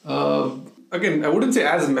 Again, I wouldn't say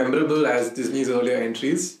as memorable as Disney's earlier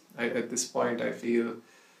entries. At this point, I feel.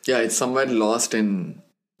 Yeah, it's somewhat lost in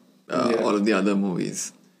all of the other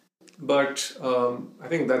movies. But I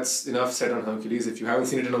think that's enough said on Hercules. If you haven't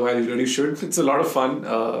seen it in a while, you really should. It's a lot of fun.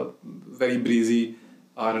 Very breezy,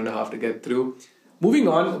 hour and a half to get through. Moving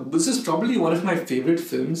on, this is probably one of my favorite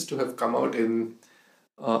films to have come out in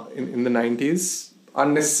the 90s.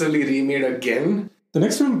 Unnecessarily remade again. The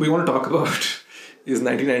next film we want to talk about is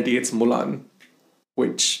 1998's Mulan,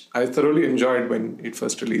 which I thoroughly enjoyed when it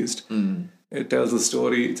first released. It tells a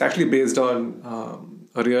story. It's actually based on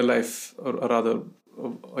a real life, or rather,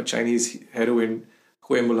 a Chinese heroine,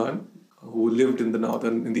 Hui Mulan, who lived in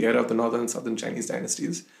the era of the northern and southern Chinese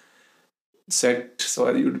dynasties. So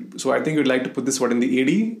I think you'd like to put this in the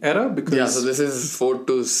AD era because so this is 4th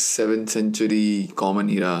to 7th century common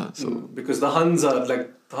era. So because the Huns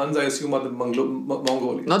I assume are the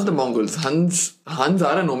Mongolians. Not the Mongols. Huns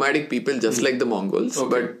are a nomadic people just like the Mongols,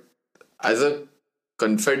 but as a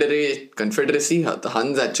confederacy, the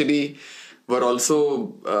Huns actually were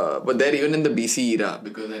also were there even in the BC era,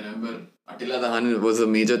 because I remember Attila the Hun was a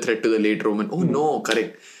major threat to the late Roman.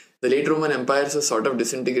 Correct. The late Roman empires were sort of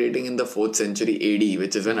disintegrating in the 4th century AD,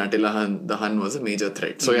 which is when Attila the Hun was a major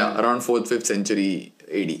threat. So around 4th, 5th century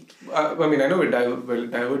AD. I mean, I know we're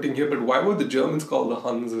diverting here, but why were the Germans called the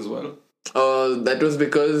Huns as well? That was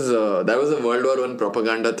because that was a World War I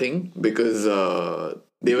propaganda thing, because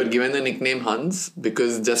they were given the nickname Huns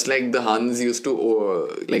because just like the Huns used to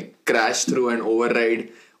crash through and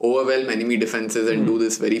overwhelm enemy defenses and do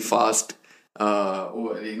this very fast. They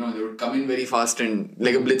would come in very fast and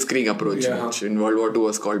like a blitzkrieg approach, which in World War II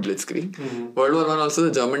was called blitzkrieg. World War I also,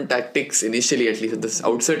 the German tactics initially, at least at the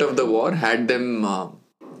outset of the war, had them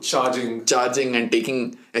charging and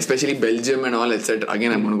taking, especially Belgium and all, etc.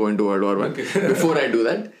 Again, I'm going to go into World War I. Before I do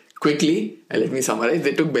that, quickly, let me summarize.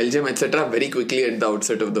 They took Belgium, etc. very quickly at the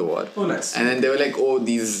outset of the war. Oh, nice. And then they were like,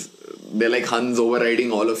 they're like Huns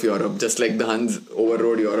overriding all of Europe, just like the Huns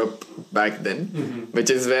overrode Europe back then, which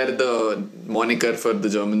is where the moniker for the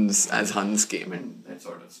Germans as Huns came and that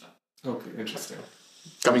sort of stuff. Okay, interesting.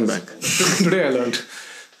 Coming back. Today I learned.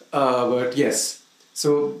 But yes,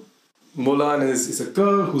 so Mulan is a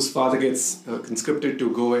girl whose father gets conscripted to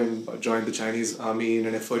go and join the Chinese army in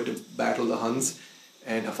an effort to battle the Huns.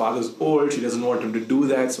 and her father's old. She doesn't want him to do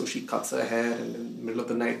that, so she cuts her hair and in the middle of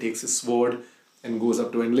the night takes his sword and goes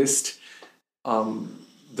up to enlist.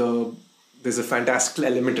 There's a fantastical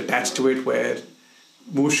element attached to it where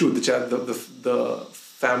Mushu, the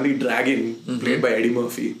family dragon played by Eddie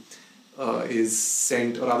Murphy, is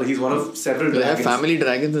sent, or rather, he's one of several. They have family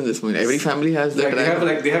dragons in this movie. Every family has that.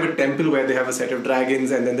 They have a temple where they have a set of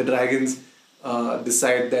dragons, and then the dragons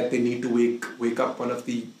decide that they need to wake up one of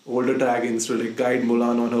the older dragons to like guide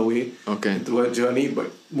Mulan on her way through her journey.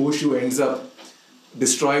 But Mushu ends up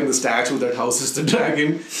destroying the statue that houses the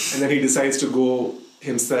dragon, and then he decides to go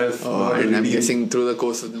himself. And I'm guessing through the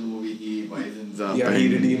course of the movie he wisens up. Yeah, he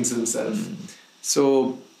redeems himself.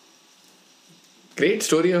 So great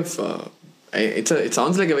story of. It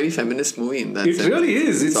sounds like a very feminist movie in that sense. It really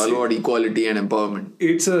is. It's all about equality and empowerment.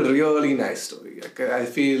 It's a really nice story. Like, I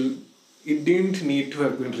feel it didn't need to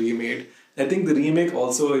have been remade. I think the remake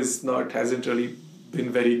also hasn't really been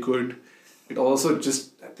very good. It also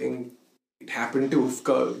I think it happened to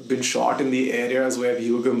have been shot in the areas where the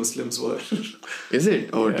Uyghur Muslims were. Is it?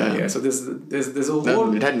 Oh, damn. Yeah, so there's a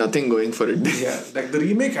whole... It had nothing going for it. Yeah, like the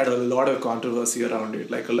remake had a lot of controversy around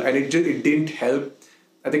it. And it didn't help.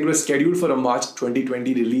 I think it was scheduled for a March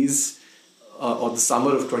 2020 release or the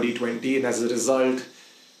summer of 2020, and as a result...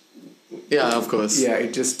 Yeah, of course. Yeah,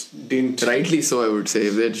 it just didn't... Rightly so, I would say.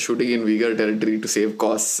 If they're shooting in Uyghur territory to save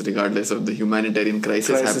costs, regardless of the humanitarian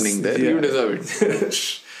crisis happening there, you deserve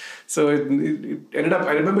it. So it ended up...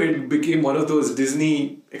 I remember it became one of those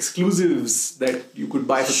Disney exclusives that you could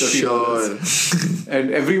buy for $30. Sure.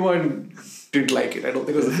 And everyone didn't like it. I don't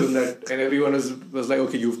think it was a film that... And everyone was like,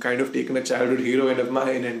 okay, you've kind of taken a childhood heroine of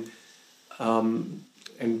mine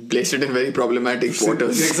and placed it in very problematic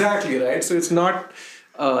waters. Exactly, right? So it's not...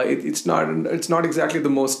 It's not exactly the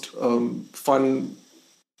most fun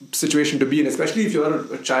situation to be in, especially if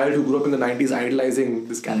you're a child who grew up in the 90s idolizing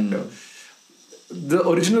this character. The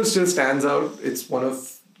original still stands out. It's one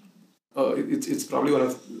of it's probably one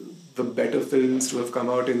of the better films to have come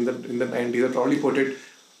out in the 90s. I'd probably put it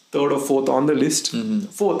third or fourth on the list.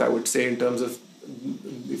 Fourth, I would say, in terms of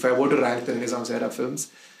if I were to rank the Renaissance era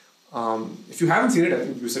films. If you haven't seen it, I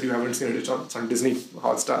think you said you haven't seen it. It's on Disney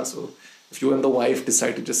Hotstar, so if you and the wife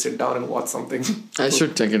decide to just sit down and watch something, I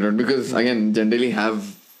should check it out because again, generally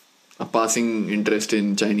have a passing interest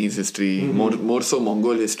in Chinese history, more so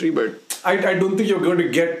Mongol history, but I don't think you're going to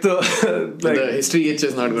get the the history itch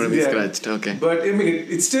is not going to be scratched. Okay, but I mean,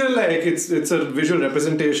 it's still like it's a visual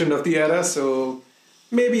representation of the era, so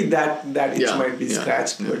maybe that itch might be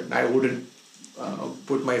scratched, but I wouldn't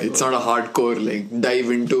put my. It's not a hardcore like dive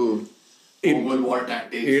into Mongol war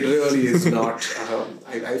tactics. It really is not.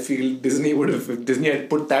 I feel if Disney had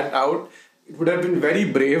put that out, it would have been very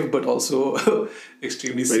brave, but also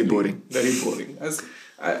extremely very boring. Very boring.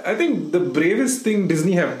 I think the bravest thing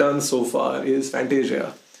Disney have done so far is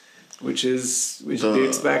Fantasia, which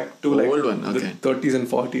dates back to like the 30s and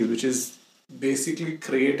 40s, which is basically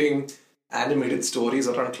creating animated stories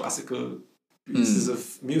around classical pieces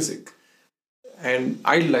of music. And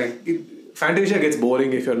I like it. Fantasia gets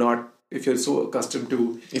boring if you're so accustomed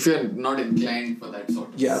to... If you're not inclined for that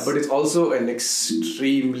sort of... Yeah, but it's also an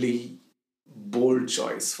extremely bold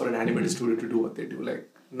choice for an animated studio to do what they do. Like,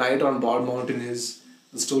 Night on Bald Mountain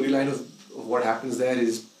the storyline of what happens there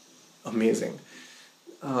is amazing.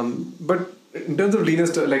 But in terms of Lena,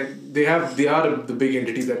 like, they are the big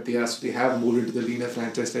entity that they are, so they have moved into the Lena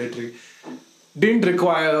franchise territory. Didn't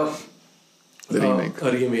require a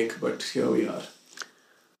remake, but here we are.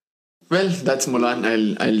 Well, that's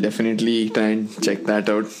Mulan. I'll definitely try and check that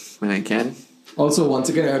out when I can. Also, once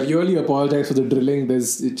again, I really apologize for the drilling.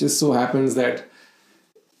 It just so happens that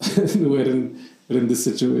we're in this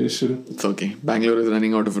situation. It's okay. Bangalore is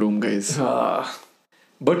running out of room, guys.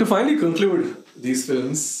 But to finally conclude these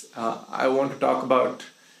films, I want to talk about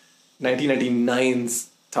 1999's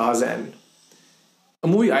Tarzan. A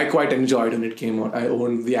movie I quite enjoyed when it came out. I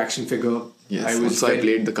owned the action figure. Yes, I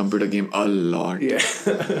played the computer game a lot. Yeah.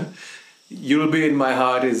 You'll Be in My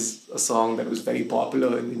Heart is a song that was very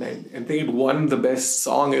popular in the 90s. I think it won the best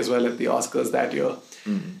song as well at the Oscars that year.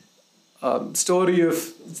 Story of...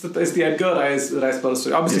 It's the Edgar Rice Burroughs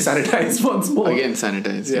story. Obviously sanitized once more. Again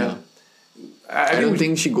sanitized, yeah. I don't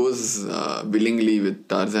think she goes willingly with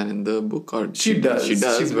Tarzan in the book. Or she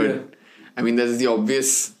does. But I mean, there's the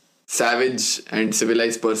obvious savage and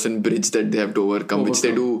civilized person bridge that they have to overcome, which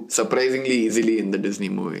they do surprisingly easily in the Disney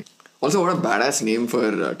movie. Also, what a badass name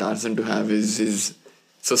for Tarzan to have is his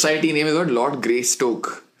society name is what? Lord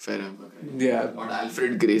Greystoke, if I remember correctly. Yeah. Lord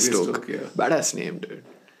Alfred Greystoke. Yeah. Badass name, dude.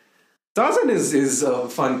 Tarzan is a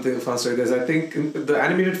fun story. I think in the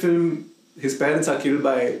animated film, his parents are killed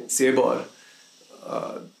by Sabor.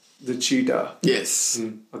 the cheetah. Yes.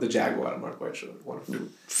 Or the jaguar, I'm not quite sure. One of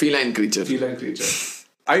two. Feline creature. Feline creature.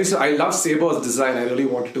 I love Sabor's design. I really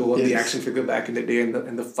wanted to own the action figure back in the day,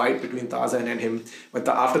 and the fight between Tarzan and him. But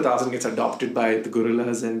after Tarzan gets adopted by the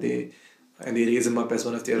gorillas and they raise him up as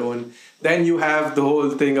one of their own. Then you have the whole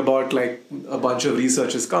thing about like a bunch of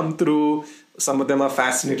researchers come through. Some of them are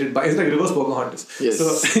fascinated by, it's like reverse Pocahontas. Yes.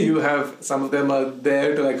 So you have some of them are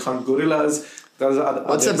there to like hunt gorillas.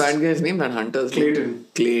 What's the bad guy's name? That hunter's Clayton.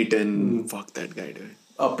 Clayton. Fuck that guy,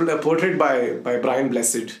 dude. Portrayed by Brian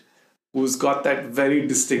Blessed, who's got that very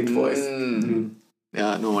distinct voice.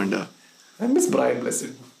 Yeah, no wonder. I miss Brian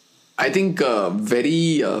Blessed. I think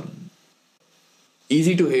very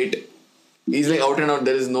easy to hate. He's like out and out.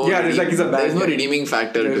 There is no he's a bad there is no guy. redeeming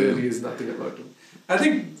factor There to really him. is nothing about him. I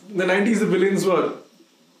think in the 90s the villains were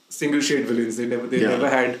single shade villains. They never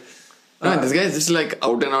had. No, this guy is just like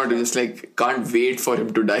out and out. Just like can't wait for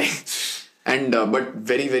him to die, and but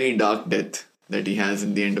very very dark death that he has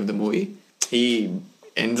in the end of the movie. He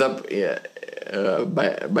ends up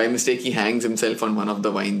by mistake he hangs himself on one of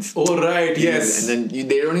the vines. Oh right, yes. And then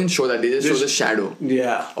they don't even show that. They just show the shadow.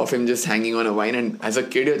 Yeah. Of him just hanging on a vine, and as a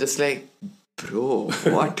kid you're just like, bro,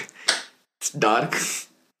 what? It's dark.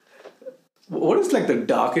 What is like the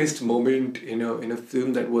darkest moment in a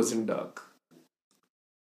film that wasn't dark?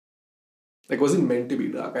 Like wasn't meant to be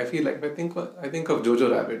dark. I feel like I think of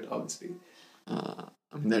Jojo Rabbit, obviously.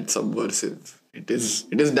 That's subversive. It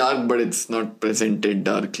is dark, but it's not presented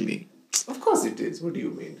darkly. Of course it is. What do you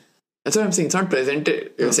mean? That's what I'm saying. It's not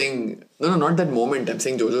presented. You're saying no, not that moment. I'm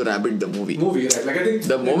saying Jojo Rabbit, the movie. Movie, right? Like I think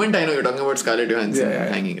the moment I know you're talking about Scarlett Johansson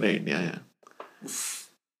hanging, right? Yeah.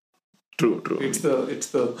 True. It's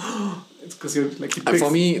because you're like.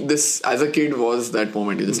 For me, this as a kid was that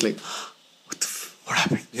moment. You're just like, what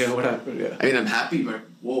happened? Yeah, what happened? Yeah. I mean, I'm happy, but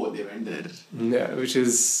whoa, they went there. Yeah, which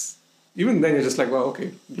is even then you're just like, wow,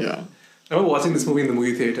 okay. Yeah. I remember watching this movie in the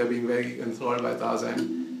movie theater, being very enthralled by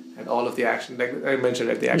Tarzan and all of the action, like I mentioned,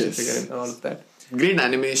 the action figure and all of that. Great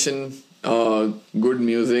animation, good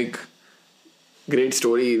music, great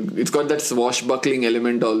story. It's got that swashbuckling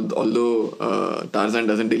element, although Tarzan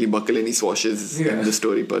doesn't really buckle any swashes in the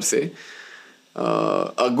story per se.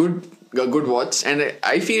 A good watch, and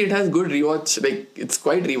I feel it has good rewatch. Like it's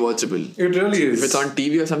quite rewatchable. It really is. If it's on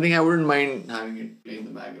TV or something, I wouldn't mind having it play in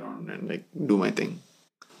the background and like do my thing.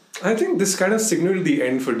 I think this kind of signaled the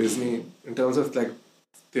end for Disney in terms of like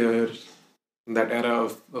that era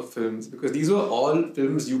of films, because these were all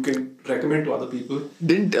films you can recommend to other people.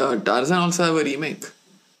 Didn't Tarzan also have a remake?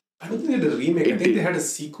 I don't think they had a remake. I think they had a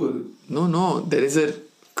sequel. No. There is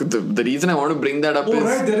the reason I want to bring that up is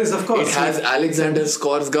right, there is, of course. It has Alexander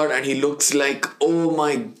Skarsgård, and he looks like, oh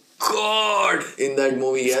my god, in that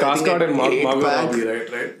movie. Skarsgård and Margot Robbie,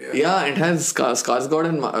 right? Yeah, it has Skarsgård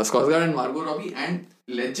and Margot Robbie, and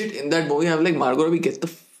legit in that movie, I'm like, Margot Robbie, get the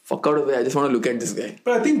fuck out of the way. I just want to look at this guy.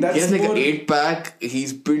 But I think that's he has like an 8-pack.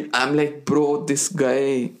 He's built. I'm like, bro, this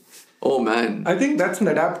guy. Oh man. I think that's an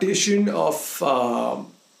adaptation of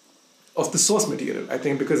the source material. I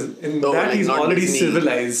think because in that he's already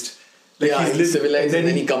civilized. Like he's civilized, and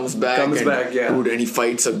then he comes back. Yeah. Dude, and he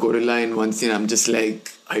fights a gorilla in one scene. I'm just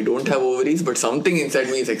like, I don't have ovaries, but something inside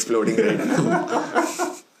me is exploding right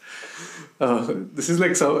now. This is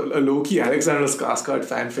like a low-key Alexander Skarsgård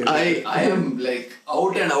fan favorite. I am like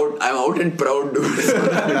out and out. I'm out and proud, dude.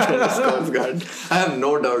 Skarsgård. I have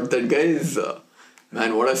no doubt that guy is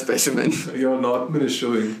man. What a specimen. Your Northman is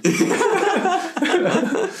showing.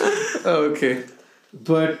 Okay,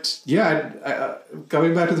 but yeah,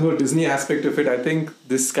 coming back to the whole Disney aspect of it, I think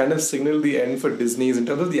this kind of signaled the end for Disney's in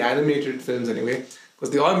terms of the animated films anyway, because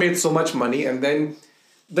they all made so much money, and then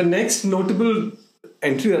the next notable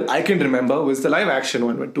entry that I can remember was the live action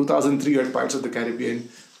one, when 2003 had Pirates of the Caribbean,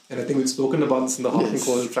 and I think we've spoken about this in the Hot and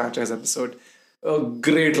Cold franchise episode. A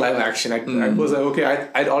great live action. I was like, okay,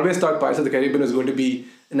 I'd always thought Pirates of the Caribbean was going to be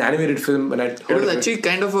an animated film, and it was actually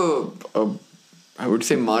kind of a I would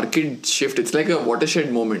say market shift. It's like a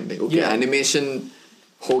watershed moment. Like, okay, animation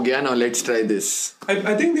ho gaya, now let's try this.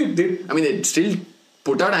 I think they I mean, they still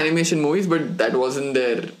put out animation movies, but that wasn't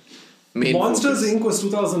their main Monsters focus. Inc. was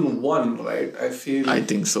 2001, right? I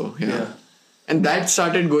think so, yeah. And that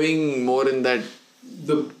started going more in that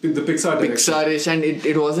the Pixar direction. Pixar-ish, and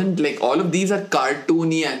it wasn't like all of these are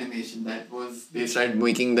cartoony animation. They started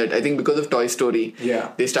making that, I think because of Toy Story.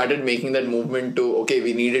 Yeah. They started making that movement to, okay,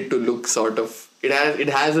 we need it to look sort of, it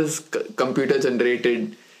has this computer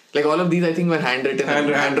generated, like all of these I think were handwritten,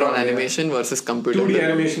 hand-drawn animation versus computer. 2D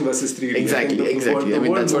animation versus 3D. Exactly. I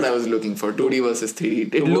mean, that's what I was looking for. 2D versus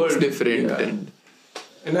 3D. It looks different. Yeah. And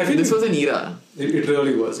And I feel This was an era. it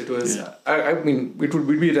really was. It was. Yeah. I mean, we'd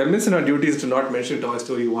be remiss in our duties to not mention Toy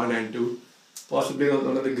Story 1 and 2. Possibly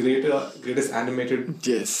one of the greatest animated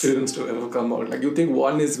Yes. films to ever come out. Like, you think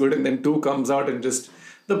 1 is good and then 2 comes out and just...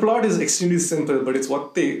 The plot is extremely simple, but it's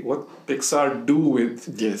what Pixar do with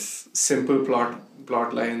Yes. simple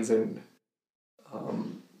plot lines and...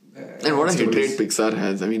 And what a hit rate Pixar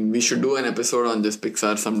has. I mean, we should do an episode on just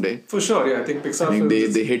Pixar someday. For sure, yeah. I think Pixar I think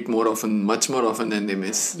films... they hit more often, much more often than they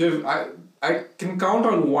miss. I can count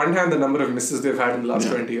on one hand the number of misses they've had in the last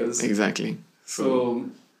 20 years. Exactly. So...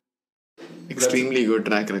 Extremely good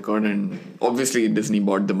track record, and obviously Disney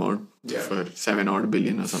bought them out for 7 odd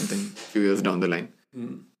billion or something a few years down the line.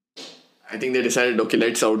 I think they decided, okay,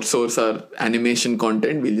 let's outsource our animation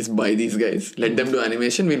content. We'll just buy these guys, let them do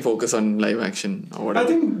animation, we'll focus on live action or whatever. I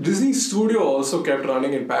think Disney Studio also kept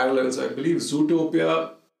running in parallel. So I believe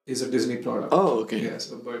Zootopia is a Disney product. Oh, okay. Yeah,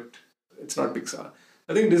 but it's not Pixar.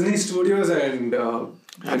 I think Disney Studios and...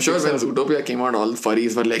 I'm sure when Zootopia came out, all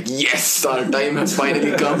furries were like, yes, our time has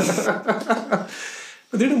finally come.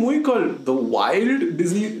 They had a movie called The Wild,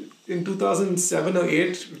 Disney, in 2007 or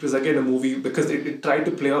 8. It was again a movie because it tried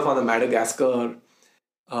to play off on the Madagascar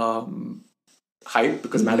hype,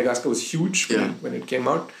 because Madagascar was huge when it came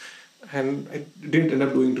out. And it didn't end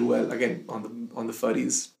up doing too well, again, on the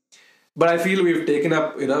furries. But I feel we've taken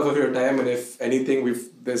up enough of your time, and if anything,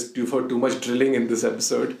 there's due for too much drilling in this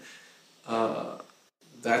episode.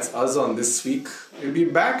 That's us on this week. We'll be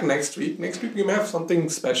back next week. Next week we may have something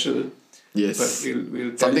special. Yes. But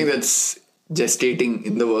we'll something that's gestating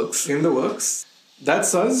in the works. In the works.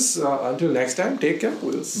 That's us. Until next time, take care.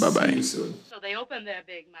 We'll see you soon. So they opened their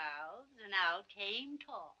big mouths, and out came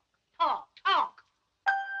talk. Talk, talk.